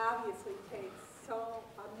 It obviously takes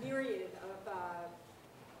a myriad of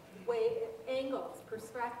angles,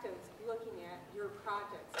 perspectives, looking at your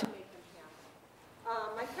projects to make them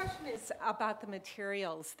happen. My question is about the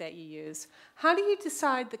materials that you use. How do you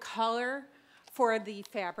decide the color for the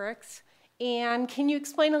fabrics? And can you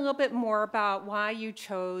explain a little bit more about why you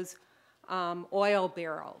chose oil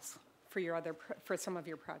barrels for some of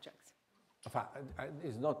your projects?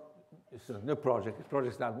 It's a new project. The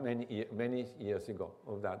project started many years ago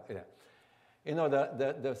of that. Yeah. You know,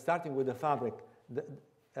 the starting with the fabric,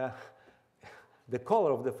 the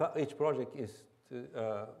color of each project is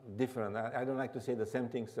different. I don't like to say the same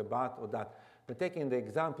things about or that. But taking the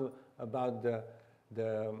example about the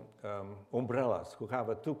umbrellas, who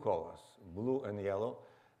have two colors, blue and yellow.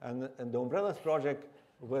 And the umbrellas project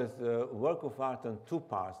was a work of art in two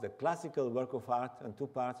parts. The classical work of art in two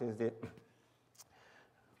parts is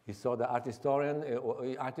you saw the art historian,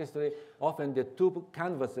 art history, often the two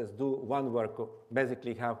canvases do one work,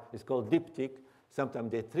 basically it's called diptych.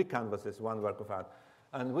 Sometimes they three canvases, one work of art.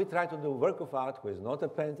 And we try to do work of art which is not a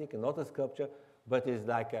painting, not a sculpture, but is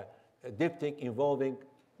like a diptych involving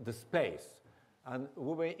the space. And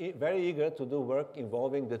we were very eager to do work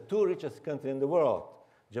involving the two richest countries in the world,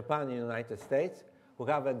 Japan and the United States, who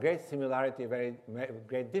have a great similarity, very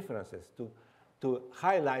great differences, to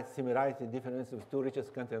highlight similarity differences with two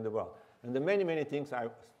richest countries in the world. And the many, many things I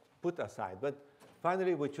put aside. But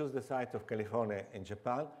finally, we chose the site of California in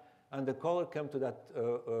Japan, and the color came to that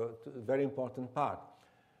very important part.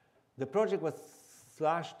 The project was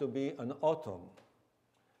slashed to be an autumn.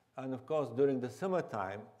 And of course, during the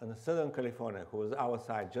summertime in Southern California, who was our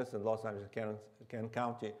site just in Los Angeles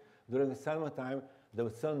County, during the summertime, the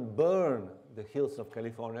sun burned the hills of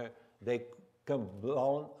California. They come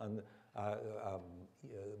blown and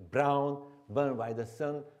brown, burned by the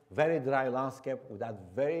sun, very dry landscape, with that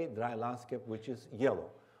very dry landscape which is yellow.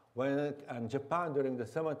 When in Japan during the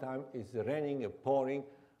summertime, it's raining and pouring,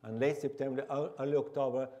 and late September, early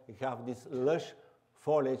October, you have this lush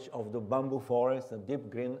foliage of the bamboo forest, and deep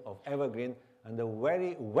green of evergreen, and a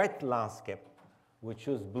very wet landscape, which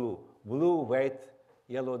is blue. Blue, wet,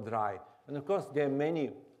 yellow, dry. And of course, there are many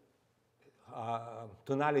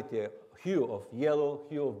tonality, hue of yellow,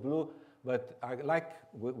 hue of blue, but I like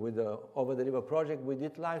with the Over the River project, we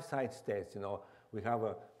did life-size states. You know, we have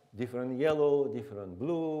a different yellow, different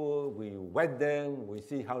blue, we wet them, we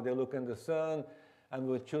see how they look in the sun, and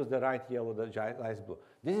we choose the right yellow, the right blue.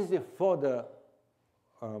 This is for the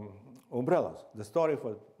umbrellas. The story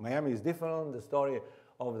for Miami is different, the story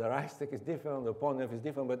of the rice stick is different, the Ponyleaf is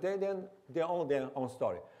different, but they're all their own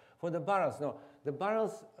story. For the barrels, no, the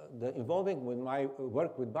barrels, the involving with my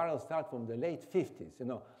work with barrels start from the late 50s. You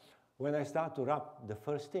know, when I start to wrap the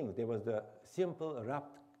first thing, there was the simple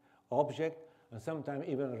wrapped object, and sometimes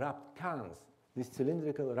even wrapped cans, these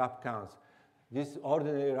cylindrical wrapped cans. These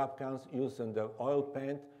ordinary wrap cans used in the oil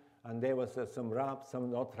paint, and there was some wrap,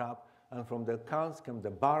 some not wrap, and from the cans come the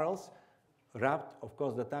barrels, wrapped. Of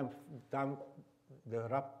course, the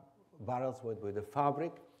wrap barrels with the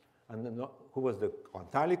fabric, and who was the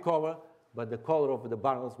entirely covered, but the color of the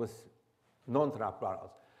barrels was non-wrap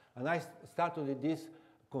barrels. And I started with this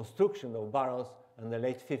construction of barrels in the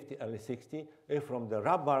late 50s, early 60s. From the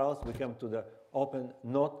wrap barrels, we came to the open,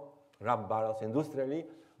 not wrap barrels industrially.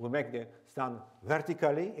 We make them stand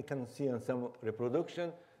vertically. You can see in some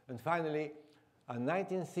reproduction. And finally, in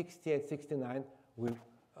 1968-69,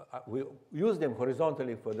 we used them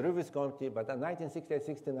horizontally for the River Visconti, but in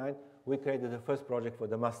 1968-69, we created the first project for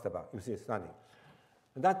the Mastaba. You see, it's stunning.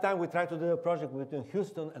 At that time, we tried to do a project between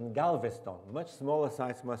Houston and Galveston, much smaller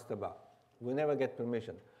size Mastaba. We never get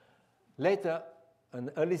permission. Later, in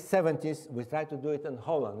the early 70s, we tried to do it in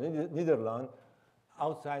Holland, Netherlands,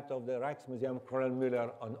 outside of the Rijksmuseum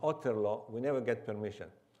Kornelmüller on Otterlo. We never get permission.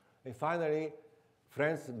 And finally,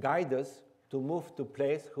 friends guide us to move to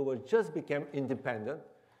place who just became independent.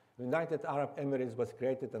 United Arab Emirates was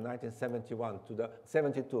created in 1971 to the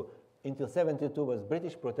 72. Until 72 was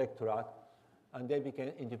British Protectorate, and they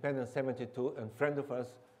became independent in 72, and friend of us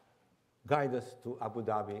guide us to Abu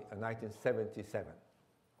Dhabi in 1977.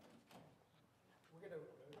 We're going to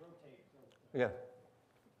rotate. Yeah.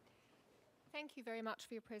 Thank you very much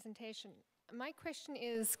for your presentation. My question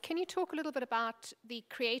is, can you talk a little bit about the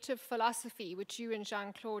creative philosophy which you and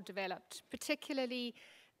Jean-Claude developed, particularly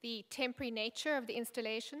the temporary nature of the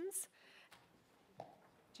installations?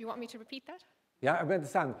 Do you want me to repeat that? Yeah, I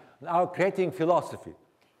understand. Our creating philosophy.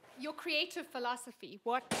 your creative philosophy,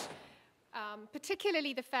 what,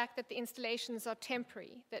 particularly the fact that the installations are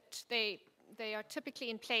temporary, that they are typically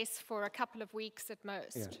in place for a couple of weeks at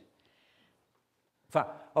most. Yeah.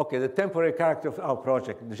 Okay, the temporary character of our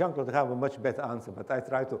project. Jean-Claude have a much better answer, but I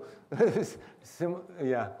try to,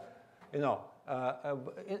 yeah, you know,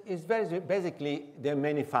 it's very, basically, there are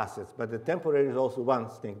many facets, but the temporary is also one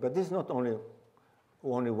thing. But this is not only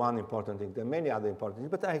one important thing. There are many other important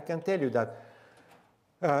things. But I can tell you that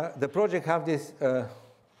the project have this,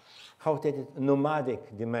 how to take it,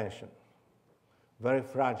 nomadic dimension, very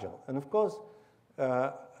fragile. And of course,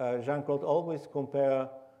 Jean-Claude always compare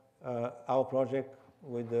our project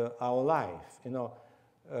with our life. You know,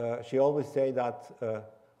 she always say that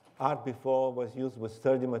art before was used with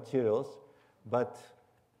sturdy materials, but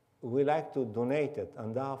we like to donate it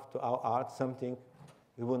and have to our art something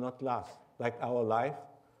it will not last, like our life,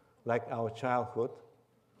 like our childhood.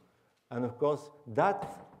 And of course,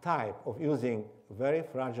 that type of using very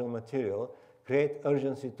fragile material create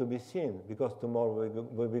urgency to be seen, because tomorrow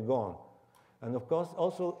will be gone. And of course,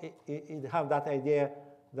 also it have that idea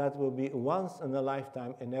that will be once in a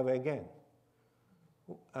lifetime and never again.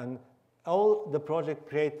 And all the project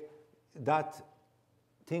create that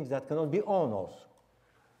things that cannot be owned also.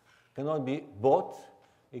 Cannot be bought,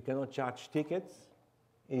 it cannot charge tickets,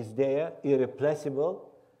 is there, irreplaceable,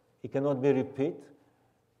 it cannot be repeated,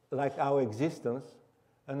 like our existence,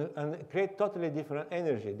 and create totally different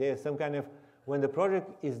energy. There's some kind of, when the project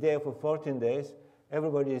is there for 14 days,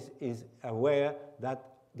 everybody is aware that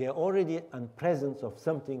they're already in presence of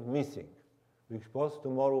something missing, because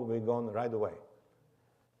tomorrow will be gone right away.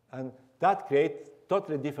 And that creates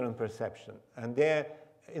totally different perception. And there,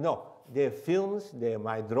 you know, there are films, there are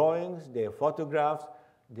my drawings, there are photographs,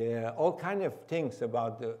 there are all kinds of things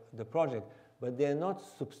about the project, but they're not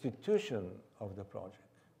substitution of the project.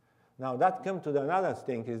 Now that comes to the another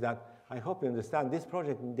thing is that I hope you understand this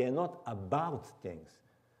project, they're not about things.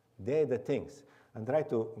 They're the things. And try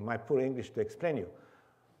to, my poor English, to explain you.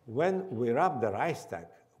 When we wrap the Reichstag,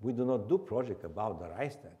 we do not do project about the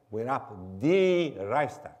Reichstag. We wrap the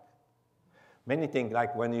Reichstag. Many things,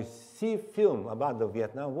 like when you see film about the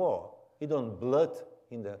Vietnam War, you don't blood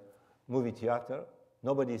in the movie theater.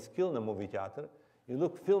 Nobody is killed in the movie theater. You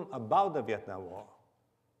look film about the Vietnam War.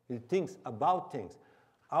 You think about things.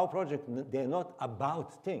 Our project, they're not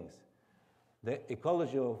about things. The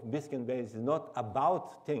ecology of Biscayne Bay is not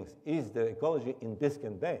about things. It's the ecology in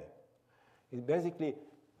Biscayne Bay. It's basically,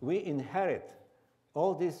 we inherit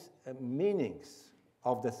all these meanings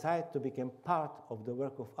of the site to become part of the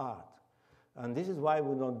work of art. And this is why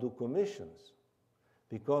we don't do commissions,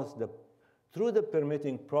 because through the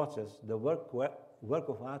permitting process, the work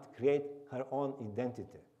of art creates her own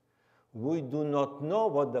identity. We do not know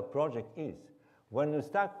what the project is. When we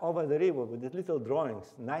start over the river with these little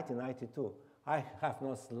drawings, 1992, I have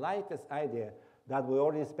no slightest idea that we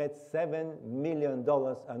already spent $7 million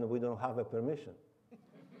and we don't have a permission.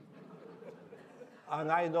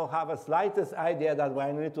 And I don't have a slightest idea that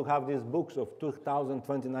I need to have these books of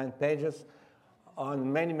 2,029 pages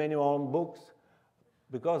on many, many own books,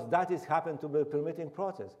 because that is happened to be a permitting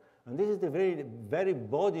process. And this is the very, very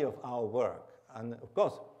body of our work. And of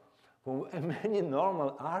course, for many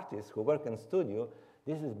normal artists who work in studio,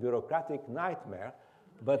 this is bureaucratic nightmare.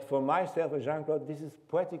 But for myself and Jean-Claude, this is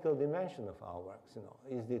poetical dimension of our works. You know,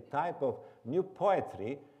 it's the type of new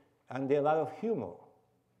poetry, and there are a lot of humor.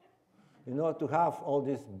 You know, to have all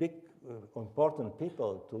these big, important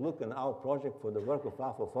people to look in our project for the work of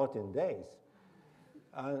art for 14 days,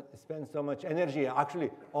 and spend so much energy.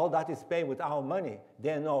 Actually, all that is paid with our money.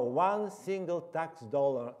 There no one single tax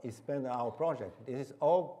dollar is spent on our project. This is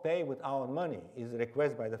all paid with our money. It's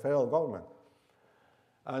requested by the federal government.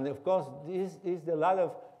 And of course, this is a lot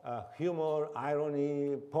of humor,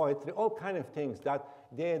 irony, poetry, all kinds of things that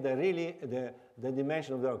they're really the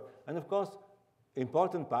dimension of the work. And of course,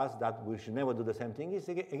 important part that we should never do the same thing is,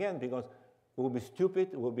 again, because it will be stupid,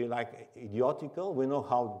 it will be like idiotical. We know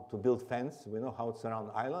how to build fence, we know how to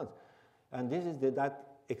surround islands. And this is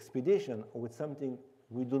that expedition with something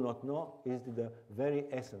we do not know is the very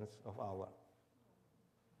essence of our work.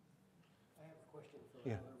 I have a question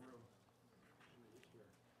from another room.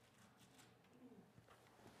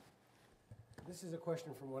 This is a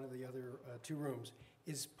question from one of the other two rooms.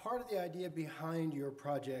 Is part of the idea behind your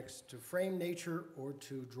projects to frame nature or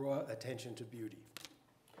to draw attention to beauty?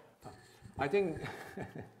 I think,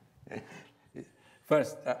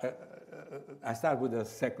 first, I start with the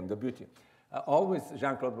second, the beauty. Always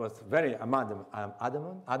Jean-Claude was very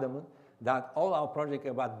adamant that all our projects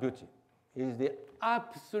are about beauty. It is the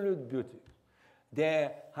absolute beauty. They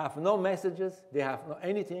have no messages, they have no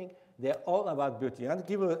anything. They're all about beauty. I'll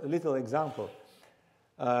give a little example.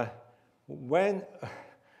 When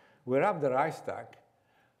we wrapped the Reichstag,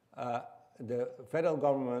 the federal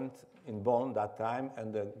government in Bonn that time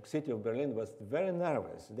and the city of Berlin was very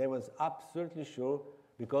nervous. They was absolutely sure,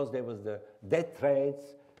 because there was the death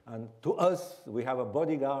threats, and to us, we have a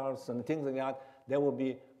bodyguards and things like that, there would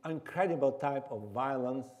be incredible type of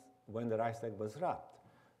violence when the Reichstag was wrapped.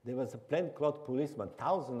 There was a plainclothes policeman,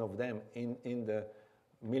 thousands of them in the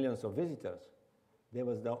millions of visitors. There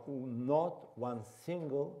was not one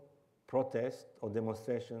single protest or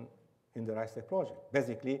demonstration in the Reichstag project.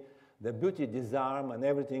 Basically, the beauty disarmed and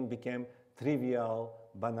everything became trivial,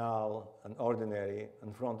 banal, and ordinary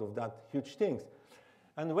in front of that huge things.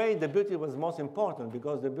 And the way the beauty was most important,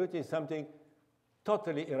 because the beauty is something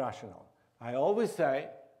totally irrational. I always say,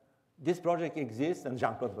 this project exists, and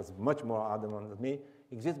Jean-Claude was much more adamant than me,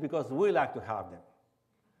 exists because we like to have them.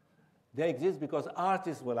 They exist because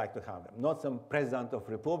artists would like to have them, not some president of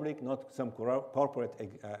republic, not some corporate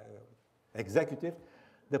executive.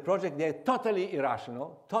 The project, they're totally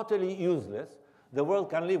irrational, totally useless. The world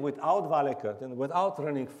can live without valley curtain, without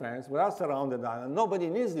running fence, without surrounded island. Nobody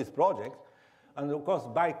needs this project. And of course,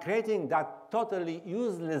 by creating that totally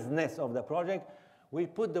uselessness of the project, we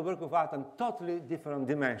put the work of art in totally different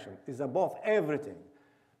dimension. It's above everything.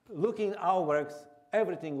 Looking at our works,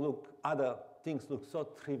 other things look so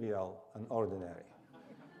trivial and ordinary.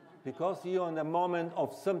 Because you're in the moment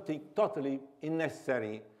of something totally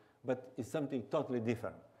unnecessary, but it's something totally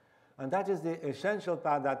different. And that is the essential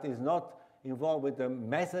part that is not involved with the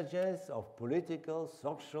messages of political,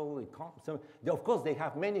 social, economic. Of course, they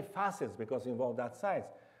have many facets because involve that side,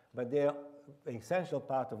 but they are an essential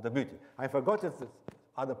part of the beauty. I forgot the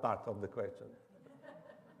other part of the question.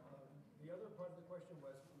 The other part of the question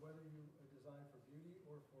was whether you design for beauty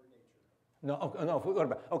or for nature. No, for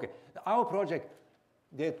urban. Okay, our project,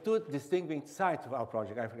 there are two distinguishing sides of our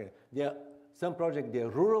project. I forget. Some projects, they're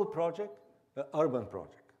rural project, urban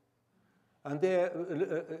project. And there,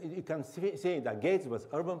 you can see that Gates was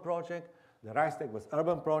urban project, the Reichstag was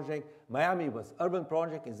urban project, Miami was urban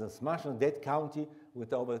project. It's a smash and dead county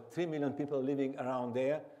with over 3 million people living around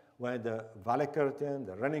there, where the valley curtain,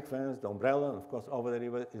 the running fence, the umbrella, and of course over the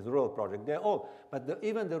river is rural project. They're all, but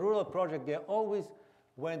even the rural project, they're always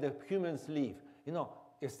where the humans live. You know,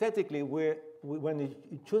 aesthetically, when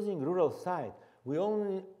you're choosing rural site, we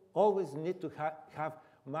always need to have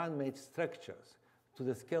man-made structures to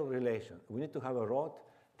the scale relation. We need to have a road,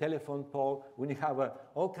 telephone pole, we need to have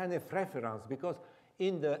all kind of reference, because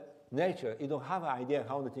in the nature, you don't have an idea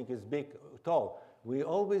how the thing is big, tall. We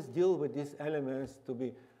always deal with these elements to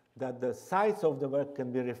be, that the size of the work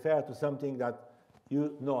can be referred to something that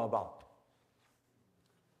you know about.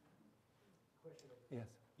 Yes.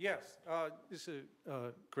 Yes, this is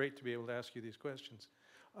great to be able to ask you these questions.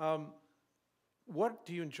 What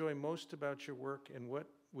do you enjoy most about your work, and what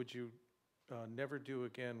would you never do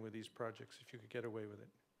again with these projects if you could get away with it?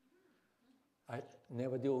 I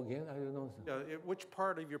never do again? I don't know. Which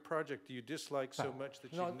part of your project do you dislike so much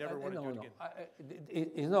that you never want to do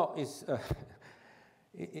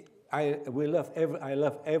again? I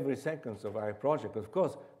love every second of our project. Of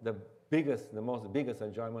course, the biggest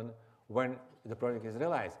enjoyment when the project is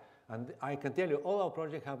realized. And I can tell you, all our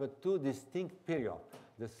projects have two distinct periods: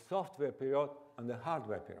 the software period and the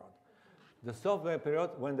hardware period. The software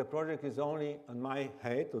period, when the project is only on my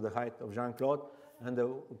head, to the height of Jean-Claude, and a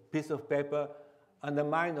piece of paper, and the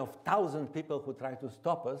mind of 1,000 people who try to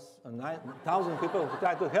stop us, and 9,000 people who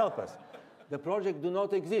try to help us. The project do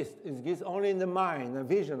not exist. It exists only in the mind, the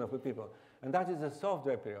vision of the people. And that is the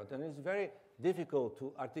software period. And it's very difficult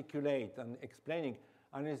to articulate and explaining.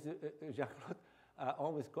 And it's, Jean-Claude,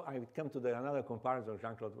 I would come to another comparison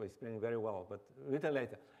Jean-Claude was explaining very well, but a little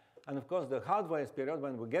later. And of course, the hardware period,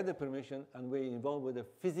 when we get the permission and we're involved with the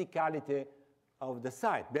physicality of the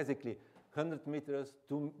site. Basically, 100 meters,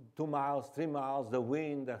 2 miles, 3 miles, the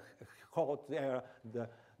wind, the hot air,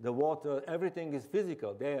 the water, everything is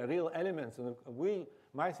physical. They are real elements. And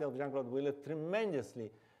myself, Jean-Claude, we love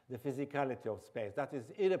tremendously the physicality of space. That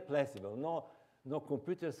is irreplaceable. No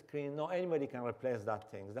computer screen, no anybody can replace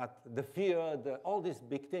that thing. The fear, all these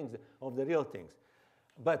big things of the real things.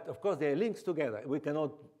 But of course, they are linked together. We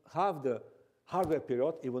cannot have the hardware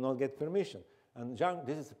period, it will not get permission. And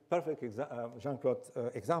this is a perfect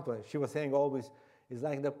Jean-Claude example. She was saying always, it's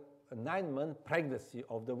like the 9-month pregnancy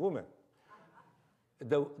of the woman.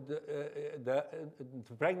 The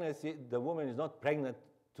pregnancy, the woman is not pregnant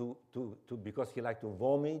because she likes to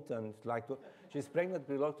vomit and she's pregnant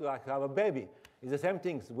because to have a baby. It's the same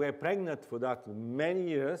thing. We're pregnant for that many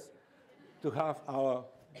years to have our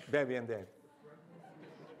baby and then.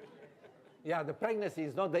 Yeah, the pregnancy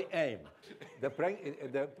is not the aim. The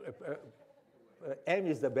aim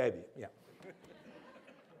is the baby, yeah.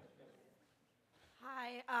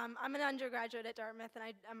 Hi, I'm an undergraduate at Dartmouth, and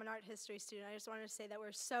I'm an art history student. I just wanted to say that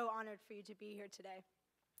we're so honored for you to be here today.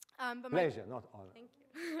 Pleasure, not honor. Thank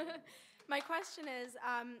you. My question is,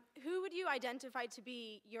 who would you identify to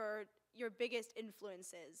be your biggest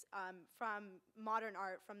influences from modern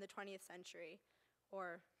art from the 20th century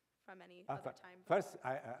or from any other time? First,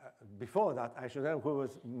 before that, I should have who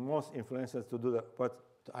was most influences to do what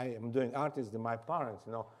I am doing art is my parents,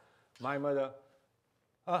 you know. My mother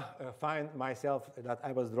find myself that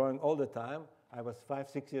I was drawing all the time. I was 5,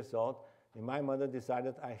 6 years old. And my mother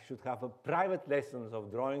decided I should have a private lessons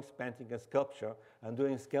of drawing, painting, and sculpture, and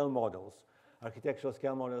doing scale models, architectural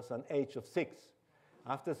scale models, at the age of 6.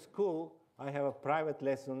 After school, I have a private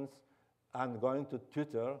lessons and going to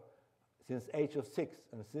tutor since age of 6.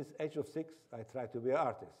 And since age of 6, I try to be an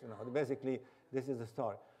artist. You know, basically, this is the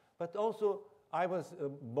story. But also, I was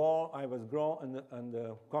grown in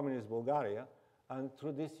the communist Bulgaria, and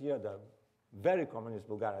through this year, the very communist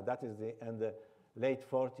Bulgaria, that is in the late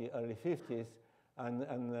 40s, early 50s,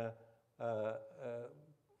 and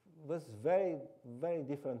was very, very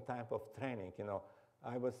different type of training. You know,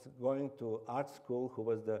 I was going to art school, who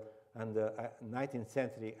was the 19th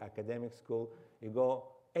century academic school. You go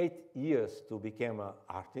 8 years to become an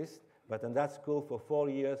artist, but in that school for 4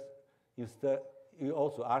 years, you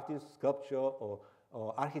also artist, sculpture, or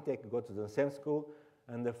architect go to the same school,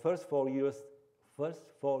 and the first 4 years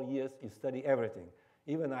you study everything.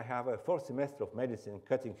 Even I have a 4th semester of medicine,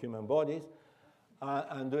 cutting human bodies,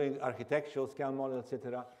 and doing architectural scale models,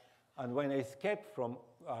 etc. And when I escaped from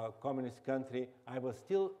communist country, I was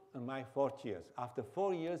still in my 4th years. After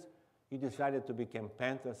 4 years, you decided to become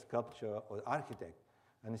painter, sculptor, or architect.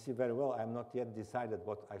 And you see very well, I'm not yet decided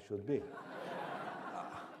what I should be.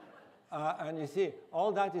 And you see,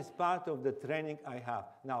 all that is part of the training I have.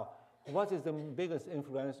 Now, what is the biggest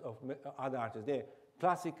influence of other artists? They're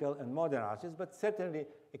classical and modern artists, but certainly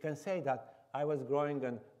you can say that I was growing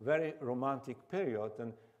in a very romantic period,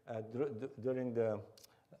 and during the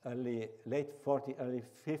late 40, early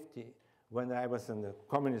 50, when I was in the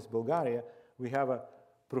communist Bulgaria, we have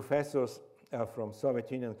professors from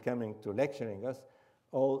Soviet Union coming to lecturing us,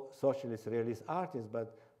 all socialist realist artists,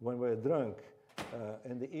 but when we were drunk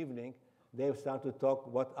in the evening, they started to talk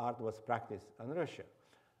what art was practiced in Russia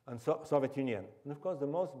and Soviet Union. And of course, the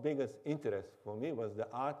most biggest interest for me was the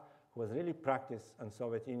art was really practiced in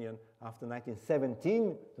Soviet Union after 1917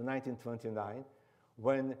 to 1929,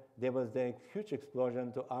 when there was the huge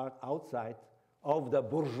explosion to art outside of the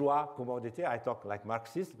bourgeois commodity. I talk like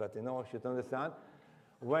Marxist, but you know, you should understand.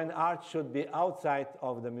 When art should be outside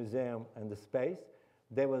of the museum and the space,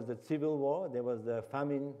 there was the civil war, there was the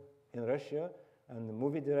famine in Russia, and the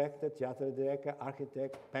movie director, theater director,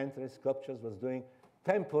 architect, painter, sculptures was doing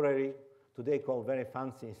temporary, today called very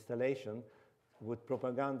fancy installation with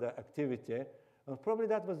propaganda activity. And probably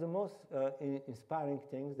that was the most inspiring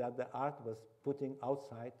thing that the art was putting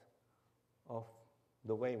outside of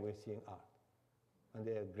the way we're seeing art. And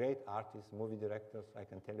they are great artists, movie directors, I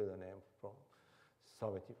can tell you the name from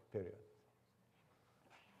Soviet period.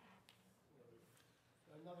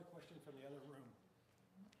 Another question from the other room.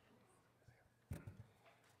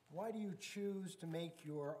 Why do you choose to make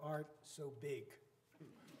your art so big?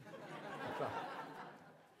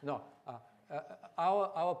 No,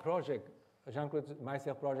 our project, Jean-Claude,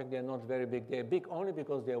 myself project, they're not very big. They're big only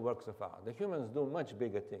because they're works of art. The humans do much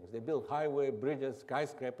bigger things. They build highway, bridges,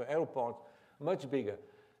 skyscraper, airports, much bigger.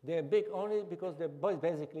 They're big only because they're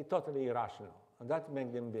basically totally irrational, and that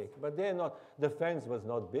makes them big. But they're not, the fence was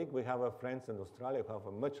not big. We have our friends in Australia who have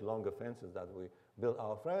a much longer fences that we build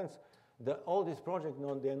our friends. All these projects,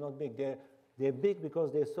 no, they're not big. They're big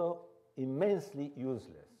because they're so immensely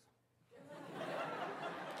useless.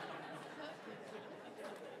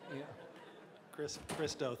 Yeah.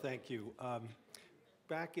 Christo, thank you.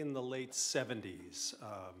 Back in the late 70s,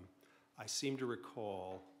 I seem to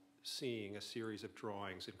recall seeing a series of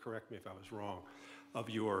drawings, and correct me if I was wrong, of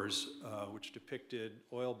yours, which depicted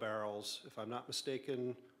oil barrels, if I'm not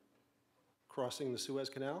mistaken, crossing the Suez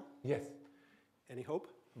Canal? Yes. Any hope?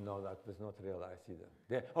 No, that was not realized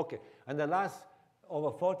either. Okay, and the last,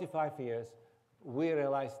 over 45 years, we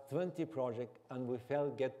realized 20 projects, and we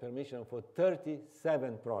get permission for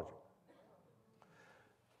 37 projects.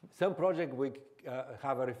 Some projects we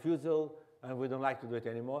have a refusal, and we don't like to do it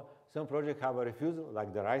anymore. Some projects have a refusal,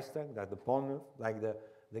 like the Reichstag, like the Pont, like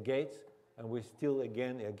the gates, and we still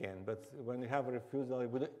again. But when we have a refusal,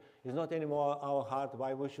 it's not anymore our heart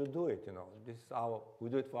why we should do it. You know, we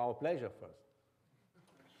do it for our pleasure first.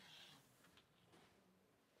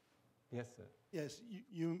 Yes, sir. Yes,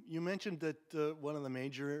 you mentioned that one of the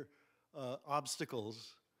major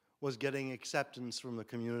obstacles was getting acceptance from the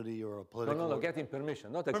community or a political... No, getting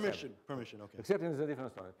permission, not acceptance. Permission, okay. Acceptance is a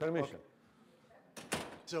different story. Permission. Okay.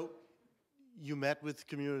 So you met with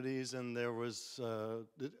communities and there was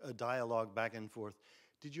a dialogue back and forth.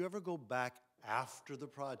 Did you ever go back after the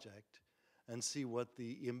project and see what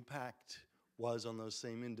the impact was on those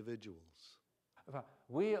same individuals?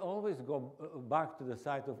 We always go back to the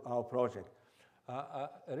site of our project,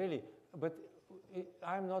 really. But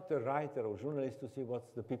I'm not a writer or journalist to see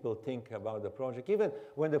what the people think about the project. Even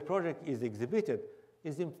when the project is exhibited,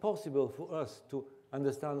 it's impossible for us to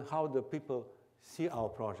understand how the people see our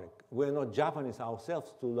project. We're not Japanese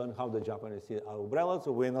ourselves to learn how the Japanese see our umbrellas,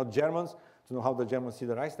 or we're not Germans to know how the Germans see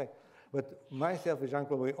the Reichstag. But myself and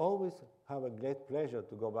Jean-Claude, we always have a great pleasure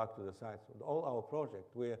to go back to the sites. With all our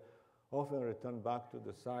projects, we often return back to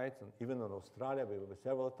the sites, and even in Australia, we were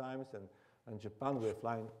several times, and Japan, we're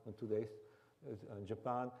flying in 2 days in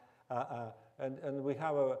Japan. And we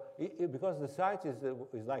have because the site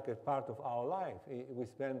is like a part of our life. We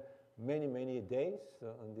spend many, many days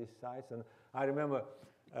on these sites. And I remember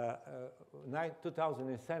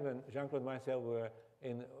 2007, Jean-Claude and myself were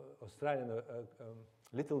in Australia, in a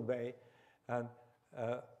little bay, and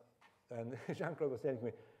Jean-Claude was telling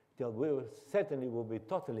me, we certainly will be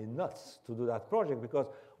totally nuts to do that project, because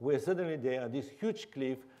we're suddenly there at this huge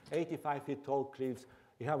cliff, 85 feet tall cliffs.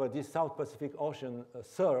 You have this South Pacific Ocean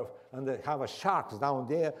surf, and they have sharks down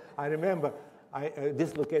there. I remember I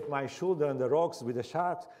dislocate my shoulder on the rocks with the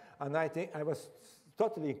sharks, and I think I was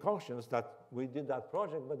totally conscious that we did that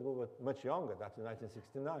project, but we were much younger. That's in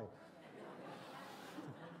 1969.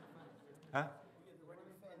 Huh?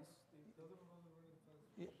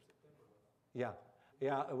 Yeah.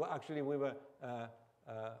 Well, actually, we were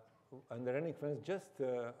on the running fence just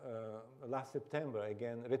last September.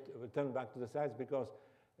 Again, returned back to the sites because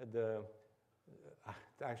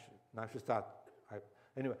I should start.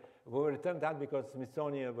 Anyway, we returned that because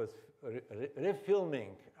Smithsonian was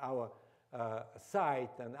refilming our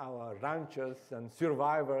site and our ranchers and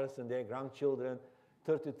survivors and their grandchildren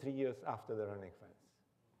 33 years after the running fence.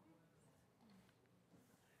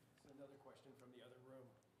 Another question from the other room.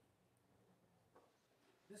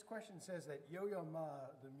 This question says that Yo-Yo Ma,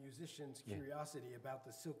 the musician's curiosity about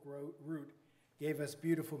the Silk Route, gave us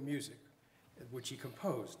beautiful music, which he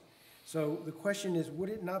composed. So the question is, would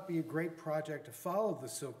it not be a great project to follow the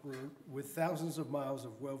Silk Route with thousands of miles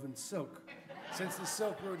of woven silk, since the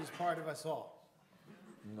Silk Route is part of us all?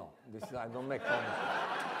 No, I don't make comments.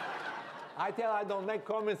 I don't make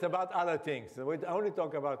comments about other things. We only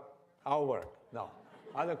talk about our work. No.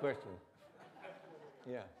 Other question.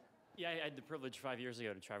 Yeah. Yeah, I had the privilege 5 years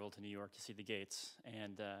ago to travel to New York to see the gates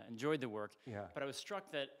and enjoyed the work. Yeah. But I was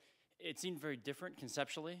struck that it seemed very different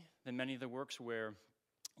conceptually than many of the works where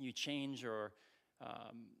you change or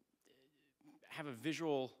have a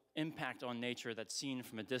visual impact on nature that's seen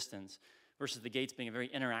from a distance, versus the gates being a very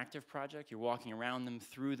interactive project. You're walking around them,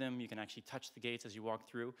 through them. You can actually touch the gates as you walk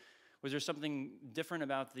through. Was there something different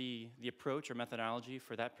about the approach or methodology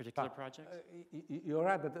for that particular project? You're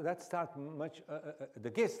right, but that started the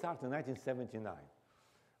gates started in 1979.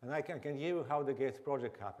 And I can give you how the gates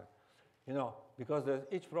project happened. You know, because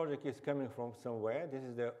each project is coming from somewhere. This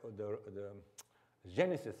is the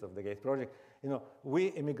genesis of the gates project. You know, we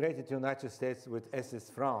immigrated to the United States with SS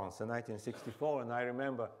France in 1964, and I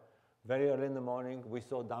remember very early in the morning, we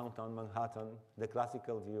saw downtown Manhattan, the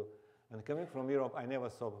classical view. And coming from Europe, I never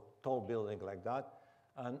saw a tall building like that.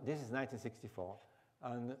 And this is 1964.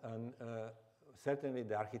 And certainly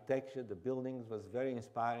the architecture, the buildings was very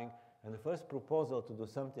inspiring. And the first proposal to do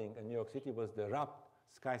something in New York City was the RAP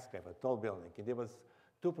skyscraper, tall building. There was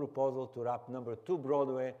two proposals to RAP number 2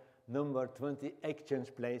 Broadway, number 20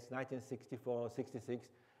 Exchange Place, 1964, 66.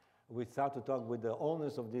 We started to talk with the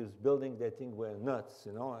owners of this building. They think we're nuts,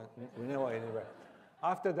 you know, and we never anywhere.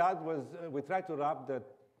 After that we tried to RAP the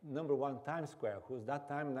number 1 Times Square, whose that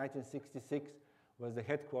time, 1966, was the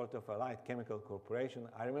headquarters of Allied Chemical Corporation.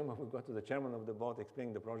 I remember we got to the chairman of the board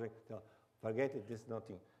explaining the project. Forget it, this is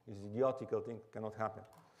nothing. It's an idiotical thing, cannot happen.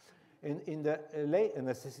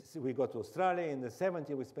 We got to Australia. In the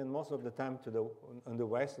 70s, we spent most of the time on the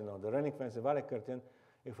west, you know, the running fence, the Valley Curtain.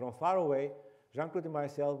 And from far away, Jean-Claude and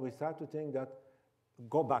myself, we start to think that,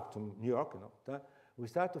 go back to New York, you know, we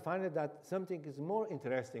start to find that something is more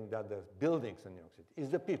interesting than the buildings in New York City, is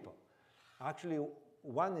the people. Actually,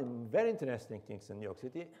 one very interesting thing in New York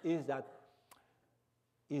City is that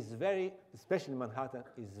especially Manhattan,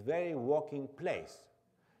 is very walking place.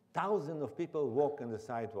 Thousands of people walk on the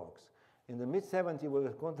sidewalks. In the mid-70s, we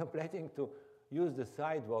were contemplating to use the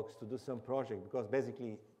sidewalks to do some project, because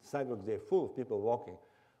basically sidewalks, they're full of people walking,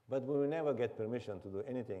 but we will never get permission to do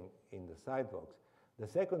anything in the sidewalks. The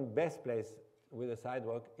second best place with the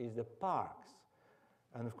sidewalk is the parks.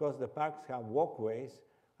 And of course, the parks have walkways,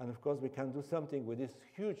 and of course, we can do something with this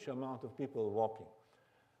huge amount of people walking.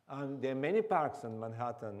 And there are many parks in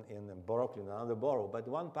Manhattan, in Brooklyn, another borough, but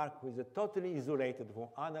one park is totally isolated from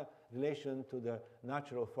other relation to the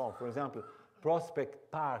natural form. For example,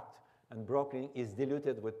 Prospect Park in Brooklyn is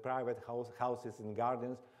diluted with private houses and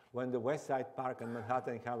gardens, when the West Side Park in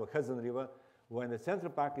Manhattan have a Hudson River, when the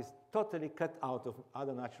Central Park is totally cut out of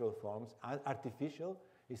other natural forms, artificial,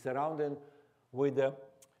 is surrounded with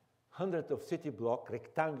hundreds of city blocks,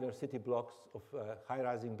 rectangular city blocks of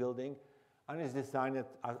high-rising building, and is designed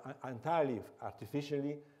entirely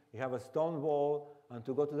artificially. You have a stone wall, and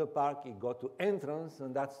to go to the park, you go to entrance,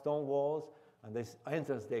 and that stone walls, and this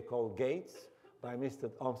entrance they call gates, by Mr.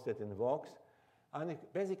 Olmsted in Vaux, and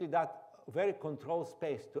basically that very controlled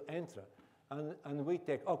space to enter. And we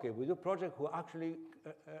take, okay, we do project who actually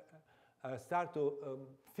start to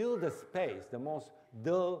fill the space, the most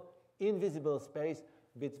dull, invisible space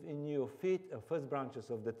between your feet and first branches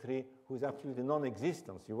of the tree, who is absolutely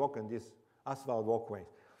non-existence. You walk on these asphalt walkways.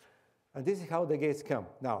 And this is how the gates come.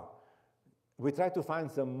 Now, we try to find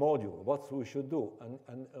some module, what we should do.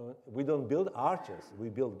 And we don't build arches, we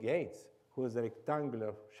build gates, who is a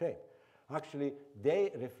rectangular shape. Actually,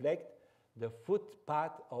 they reflect the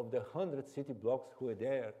footpath of the 100 city blocks who are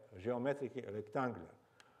there, geometrically rectangular.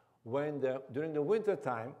 During the winter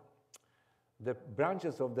time, the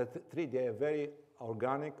branches of the tree, they are very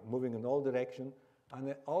organic, moving in all directions,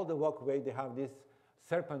 and all the walkway, they have this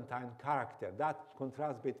serpentine character. That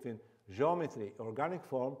contrast between geometry, organic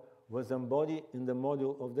form, was embodied in the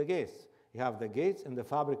module of the gates. You have the gates and the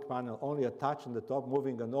fabric panel only attached on the top,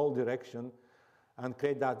 moving in all directions, and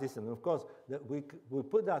create that distance. And of course, we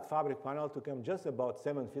put that fabric panel to come just about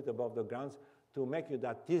 7 feet above the ground to make you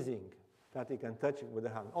that teasing, that you can touch it with the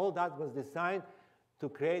hand. All that was designed to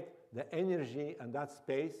create the energy and that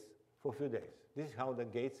space for a few days. This is how the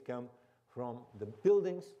gates come from the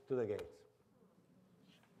buildings to the gates.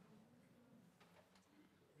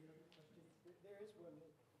 There is one.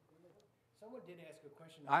 Someone did ask a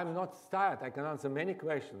question. I'm not tired. I can answer many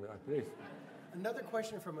questions, please. Another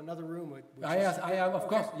question from another room. I am, of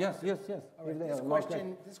course. Yes. All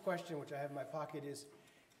right, this question, which I have in my pocket, is: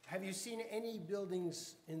 have you seen any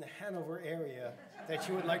buildings in the Hanover area that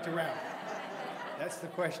you would like to round? That's the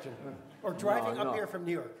question. Or driving up here from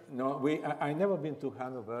New York. No, I never been to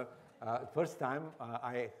Hanover. First time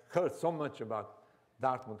I heard so much about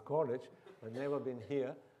Dartmouth College, but never been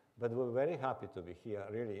here. But we're very happy to be here,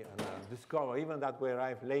 really, and discover, even that we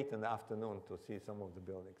arrived late in the afternoon to see some of the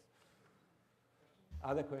buildings.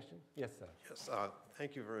 Other questions? Yes, sir. Yes,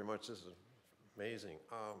 thank you very much. This is amazing.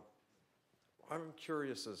 I'm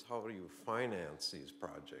curious as how do you finance these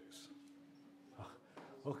projects?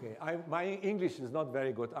 Okay, my English is not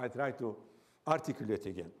very good. I try to articulate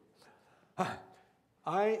again.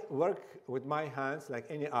 I work with my hands like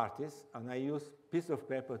any artist, and I use piece of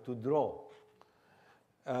paper to draw.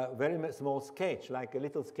 Very small sketch, like a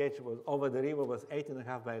little sketch was over the river, was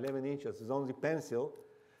 8.5 by 11 inches. It's only pencil.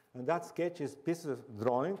 And that sketch is piece of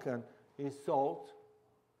drawing and is sold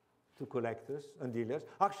to collectors and dealers.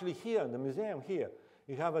 Actually, here in the museum here,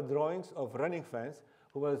 you have a drawings of running fence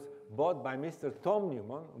who was bought by Mr. Tom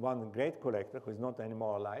Newman, one great collector who is not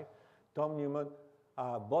anymore alive. Tom Newman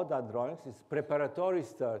bought that drawings. It's preparatory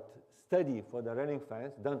study for the running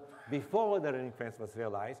fence done before the running fence was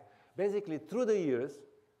realized. Basically, through the years,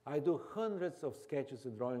 I do hundreds of sketches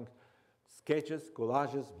and drawings, sketches,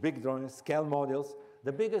 collages, big drawings, scale models.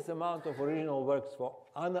 The biggest amount of original works for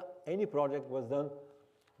any project was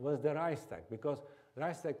the Reichstag, because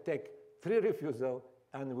Reichstag take 3 refusals,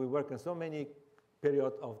 and we work in so many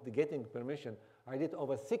periods of getting permission. I did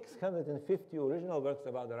over 650 original works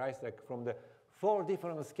about the Reichstag, from the 4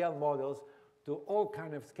 different scale models to all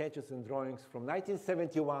kinds of sketches and drawings from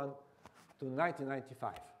 1971 to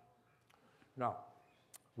 1995. Now,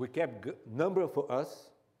 we kept number for us,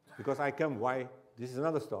 because why? This is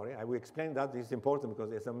another story. I will explain that. This is important because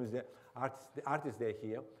there's some museum artists there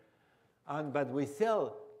here. But we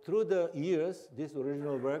sell through the years these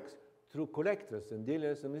original works through collectors and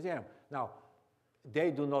dealers and museums. Now,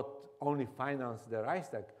 they do not only finance the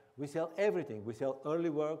Reichstag. We sell everything. We sell early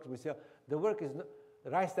works.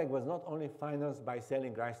 Reichstag was not only financed by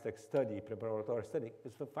selling Reichstag study, preparatory study.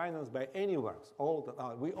 It's financed by any works.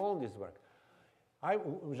 We own this work.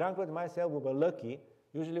 Jean-Claude and myself, we were lucky.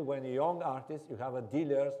 Usually when you're a young artist, you have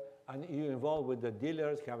dealers, and you're involved with the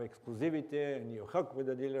dealers, you have exclusivity, and you hug with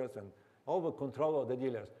the dealers, and all the control of the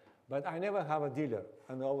dealers. But I never have a dealer.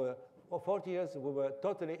 And over 40 years, we were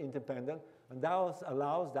totally independent. And that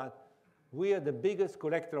allows that we are the biggest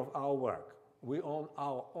collector of our work. We own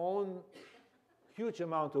our own huge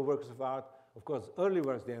amount of works of art. Of course, early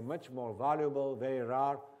works, they are much more valuable, very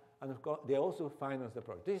rare. And of course, they also finance the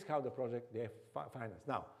project. This is how the project they finance.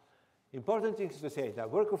 Now, important thing is to say that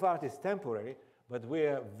work of art is temporary, but we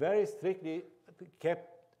are very strictly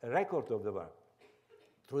kept a record of the work.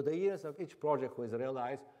 Through the years of each project was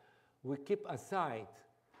realized, we keep aside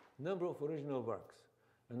number of original works.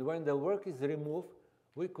 And when the work is removed,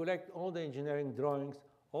 we collect all the engineering drawings,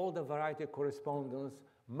 all the variety of correspondence,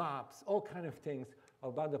 maps, all kind of things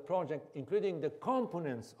about the project, including the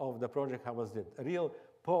components of the project I was did. Real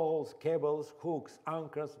poles, cables, hooks,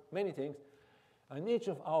 anchors, many things. And each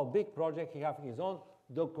of our big projects, he has his own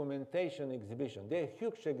documentation exhibition. They're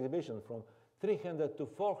huge exhibition from 300 to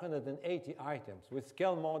 480 items with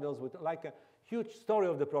scale models, with like a huge story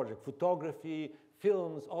of the project, photography,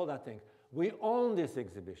 films, all that thing. We own these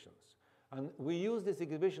exhibitions. And we use this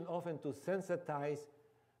exhibition often to sensitize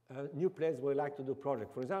new places where we like to do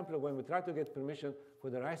projects. For example, when we try to get permission for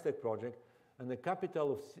the Reichstag project, and the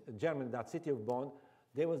capital of Germany, that city of Bonn,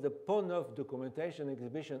 there was the Pont Neuf documentation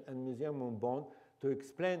exhibition and museum in Bonn to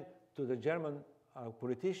explain to the German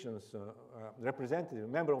politicians, representative,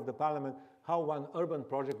 member of the parliament, how one urban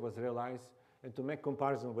project was realized and to make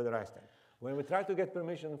comparison with the Reichstag. When we tried to get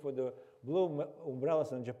permission for the blue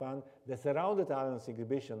umbrellas in Japan, the Surrounded Islands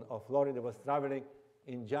exhibition of Florida was traveling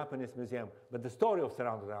in Japanese museum, but the story of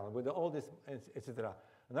Surrounded Islands with all this, etc.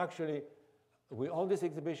 And actually, we own this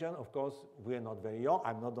exhibition. Of course, we are not very young.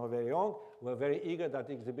 I'm not very young. We're very eager that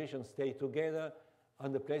the exhibition stay together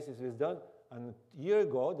and the places is done. And a year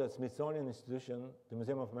ago, the Smithsonian Institution, the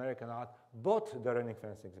Museum of American Art, bought the Running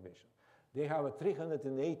Fence exhibition. They have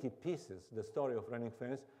 380 pieces, the story of Running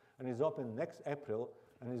Fence, and is open next April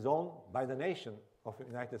and is owned by the nation of the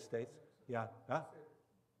United States. Yeah, huh?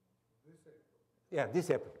 This April. Yeah, this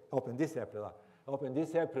April. Open this April. Open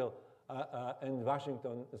this April in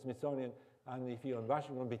Washington, the Smithsonian. And if you're in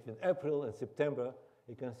Washington between April and September,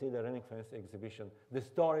 you can see the Running Fence exhibition. The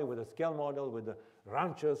story with the scale model, with the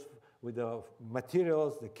ranches, with the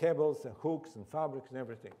materials, the cables and hooks and fabrics and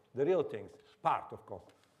everything. The real things, part, of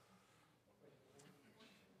course.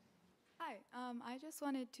 Hi, I just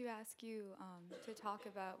wanted to ask you to talk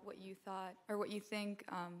about what you thought, or what you think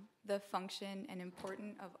the function and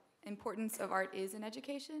importance of art is in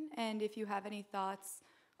education, and if you have any thoughts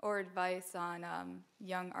or advice on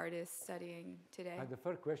young artists studying today. The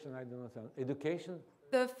first question, I don't understand. Education?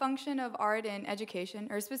 The function of art in education,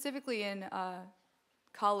 or specifically in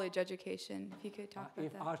college education, if you could talk about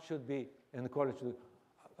if that. If art should be in the college,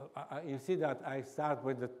 you see that I start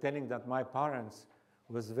with telling that my parents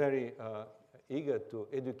was very eager to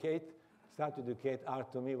start to educate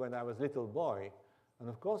art to me when I was a little boy. And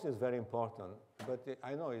of course it's very important, but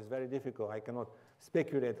I know it's very difficult. I cannot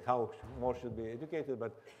speculate how more should be educated,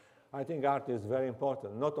 but I think art is very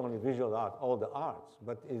important, not only visual art, all the arts,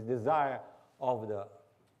 but it's desire of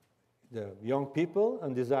the young people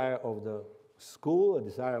and desire of the school, a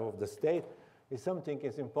desire of the state is something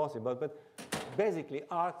is impossible. But basically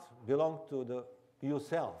art belongs to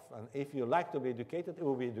yourself, and if you like to be educated, you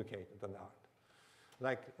will be educated in art.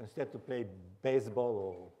 Like instead to play baseball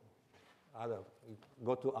or other,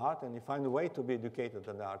 go to art and you find a way to be educated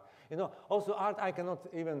in art. You know, also art I cannot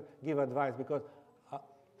even give advice because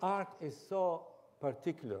art is so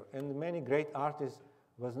particular and many great artists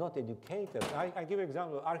was not educated. I give an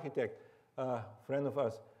example, architect, friend of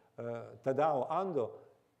ours, Tadao Ando,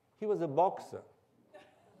 he was a boxer.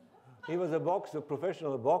 He was a boxer,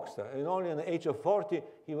 professional boxer, and only at the age of 40,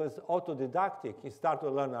 he was autodidactic. He started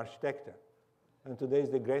to learn architecture. And today is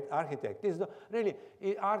the great architect. Really,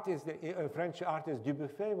 French artist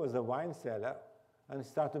Dubuffet was a wine seller and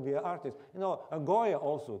started to be an artist. You know, Goya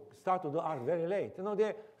also started to do art very late. You know, there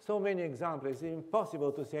are so many examples. It's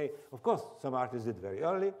impossible to say. Of course, some artists did very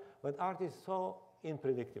early, but art is so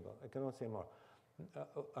unpredictable. I cannot say more.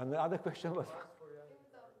 And the other question was?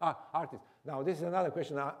 Artists. Now, this is another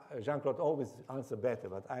question Jean-Claude always answers better,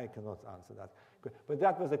 but I cannot answer that. But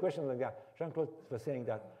that was the question of the guy. Jean-Claude was saying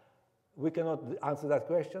that we cannot answer that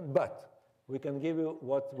question, but we can give you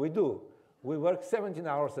what we do. We work 17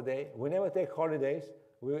 hours a day. We never take holidays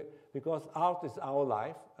because art is our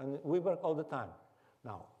life, and we work all the time.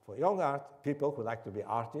 Now, for young art people who like to be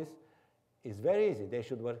artists, it's very easy. They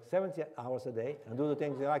should work 70 hours a day and do the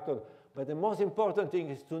things they like to do. But the most important thing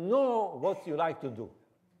is to know what you like to do.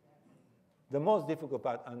 The most difficult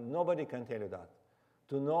part, and nobody can tell you that,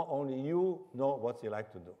 to know only you know what you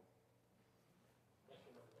like to do.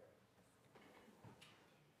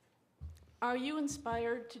 Are you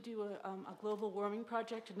inspired to do a global warming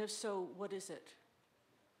project, and if so, what is it?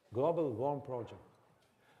 Global warm project.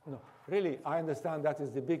 No, really, I understand that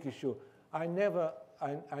is the big issue. I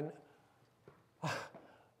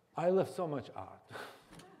love so much art.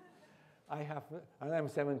 And I'm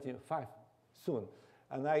 75 soon,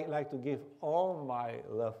 and I like to give all my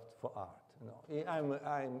love for art. You know,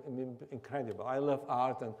 I'm incredible. I love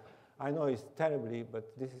art, and I know it's terribly,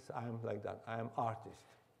 but I'm like that. I am artist.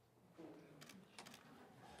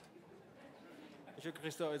 Monsieur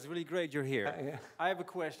Christo, it's really great you're here. Yeah. I have a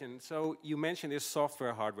question. So you mentioned this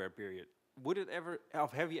software-hardware period.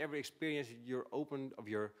 Have you ever experienced your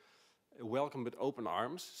welcome with open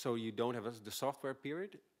arms, so you don't have the software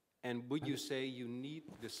period? And would you say you need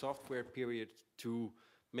the software period to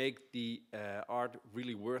make the art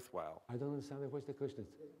really worthwhile? I don't understand what's the question.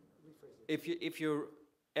 If you're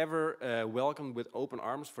ever welcomed with open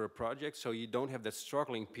arms for a project, so you don't have that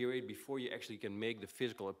struggling period before you actually can make the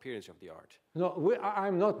physical appearance of the art? No,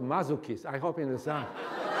 I'm not masochist. I hope you understand.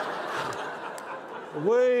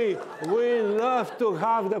 we love to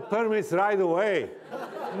have the permits right away.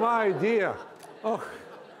 My dear. Oh.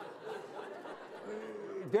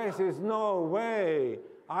 There is no way.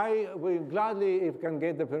 I will gladly, if can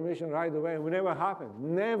get the permission right away. It will never happen.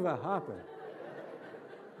 Never happen.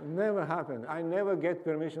 Never happen. I never get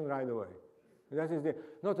permission right away. That is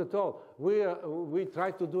not at all. We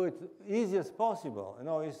try to do it easy as possible. You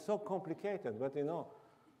know, it's so complicated, but you know.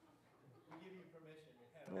 We give you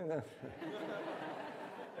permission.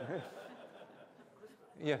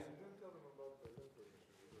 Yes. You didn't tell them about Berlin permission,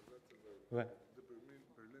 because that's What? the Berlin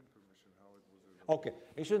permission, how it was. Okay,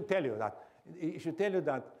 it shouldn't tell you that. It should tell you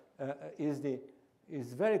that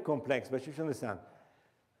is very complex, but you should understand.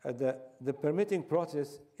 The permitting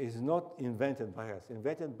process is not invented by us,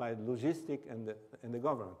 invented by logistics and the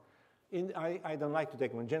government. I don't like to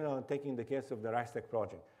take, in general, I'm taking the case of the Reichstag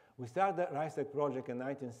project. We started the Reichstag project in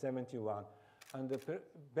 1971, and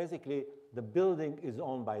basically the building is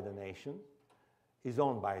owned by the nation,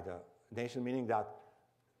 meaning that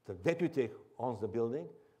the deputy owns the building,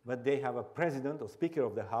 but they have a president or speaker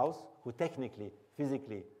of the house who technically,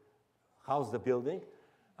 physically house the building.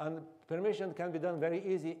 And permission can be done very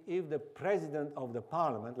easy if the president of the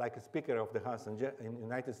parliament, like a speaker of the house in the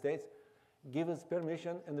United States, gives us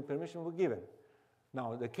permission, and the permission was given.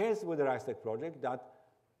 Now, the case with the Reichstag project, that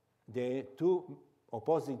the two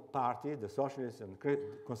opposing parties, the Socialist and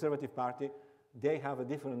Conservative Party, they have a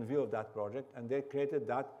different view of that project, and they created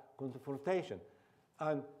that confrontation.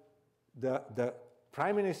 And the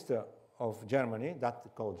Prime Minister of Germany,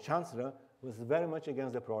 that called Chancellor, was very much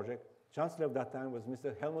against the project. Chancellor of that time was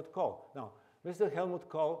Mr. Helmut Kohl. Now, Mr. Helmut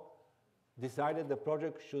Kohl decided the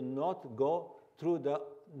project should not go through the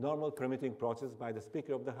normal permitting process by the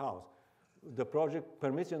Speaker of the House. The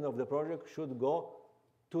permission of the project should go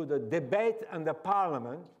to the debate and the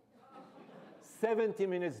Parliament, 70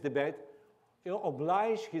 minutes debate,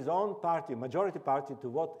 oblige his own party, majority party, to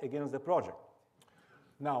vote against the project.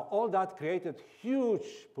 Now, all that created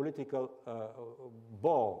huge political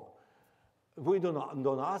ball. We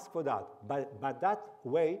don't ask for that, but that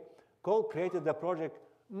way, Kohl created the project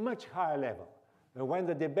much higher level. And when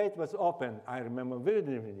the debate was open, I remember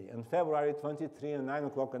vividly, on February 23 at 9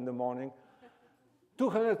 o'clock in the morning,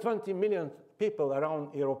 220 million people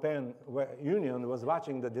around European Union was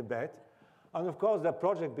watching the debate. And of course, the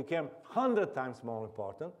project became 100 times more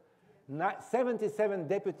important. 77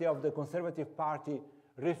 deputies of the Conservative Party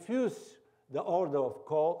refused the order of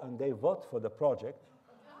Kohl, and they voted for the project.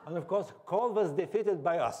 And of course, Kohl was defeated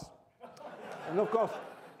by us. And of course,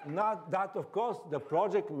 the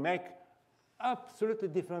project make absolutely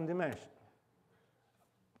different dimension.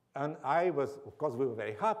 And of course, we were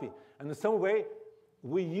very happy. And in some way,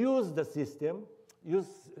 we used the system.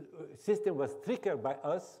 System was triggered by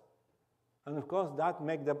us. And of course, that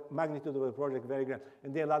made the magnitude of the project very great.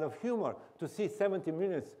 And there's a lot of humor to see 70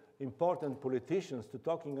 minutes important politicians to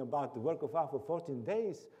talking about the work of art for 14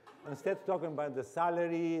 days. Instead of talking about the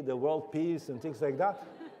salary, the world peace, and things like that,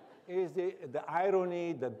 is the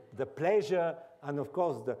irony, the pleasure, and of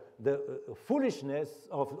course the foolishness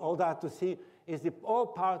of all that to see is all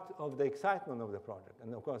part of the excitement of the project.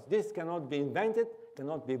 And of course, this cannot be invented,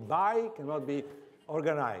 cannot be cannot be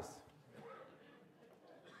organized.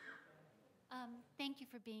 Thank you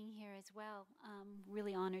for being here as well.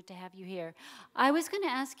 Really honored to have you here. I was going to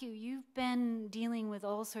ask you, you've been dealing with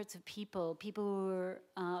all sorts of people who are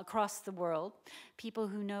across the world, people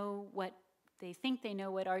who know what they think they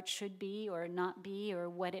know what art should be or not be or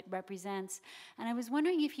what it represents. And I was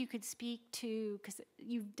wondering if you could speak to, because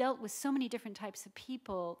you've dealt with so many different types of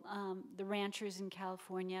people, the ranchers in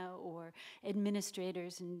California or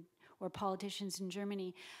administrators or politicians in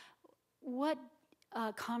Germany. What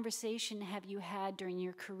conversation have you had during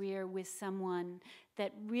your career with someone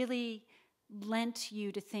that really lent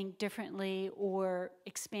you to think differently or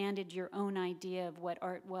expanded your own idea of what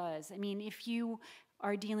art was? I mean, if you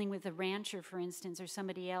are dealing with a rancher, for instance, or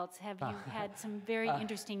somebody else, have you had some very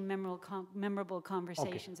interesting, memorable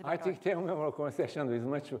conversations about art? I think the memorable conversation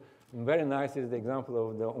is very nice is the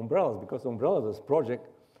example of the umbrellas, because umbrellas was project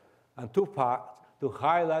and two parts to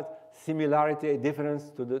highlight similarity,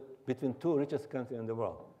 difference between two richest countries in the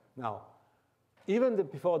world. Now, even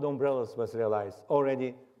before the umbrellas was realized,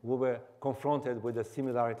 already we were confronted with the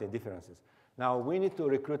similarity differences. Now, we need to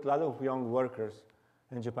recruit a lot of young workers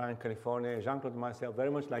in Japan and California. Jean-Claude and myself, very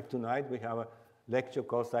much like tonight, we have a lecture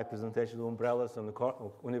called Side Presentation of Umbrellas on the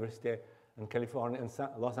University in California and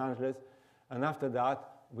Los Angeles. And after that,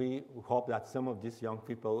 we hope that some of these young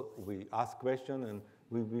people, we ask questions and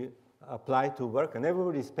we apply to work, and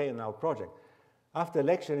everybody is paying our project. After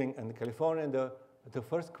lecturing in California, the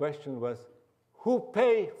first question was, who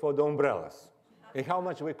pay for the umbrellas? And how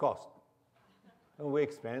much we cost? And we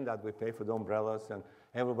explained that we pay for the umbrellas, and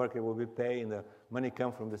every worker will be paid, and the money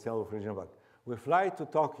comes from the sale of original work. We fly to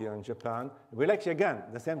Tokyo in Japan. We lecture again,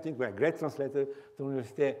 the same thing. We're a great translator to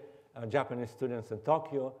University Japanese students in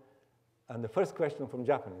Tokyo. And the first question from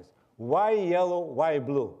Japanese, why yellow, why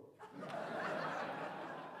blue?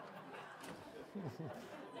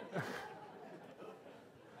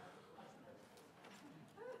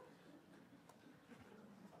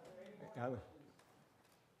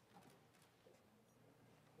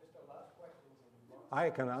 I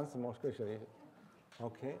can answer most questions.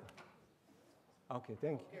 Okay. Okay,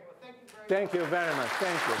 thank you. Okay, well, thank you very much.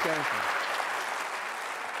 Thank you very much. Thank you.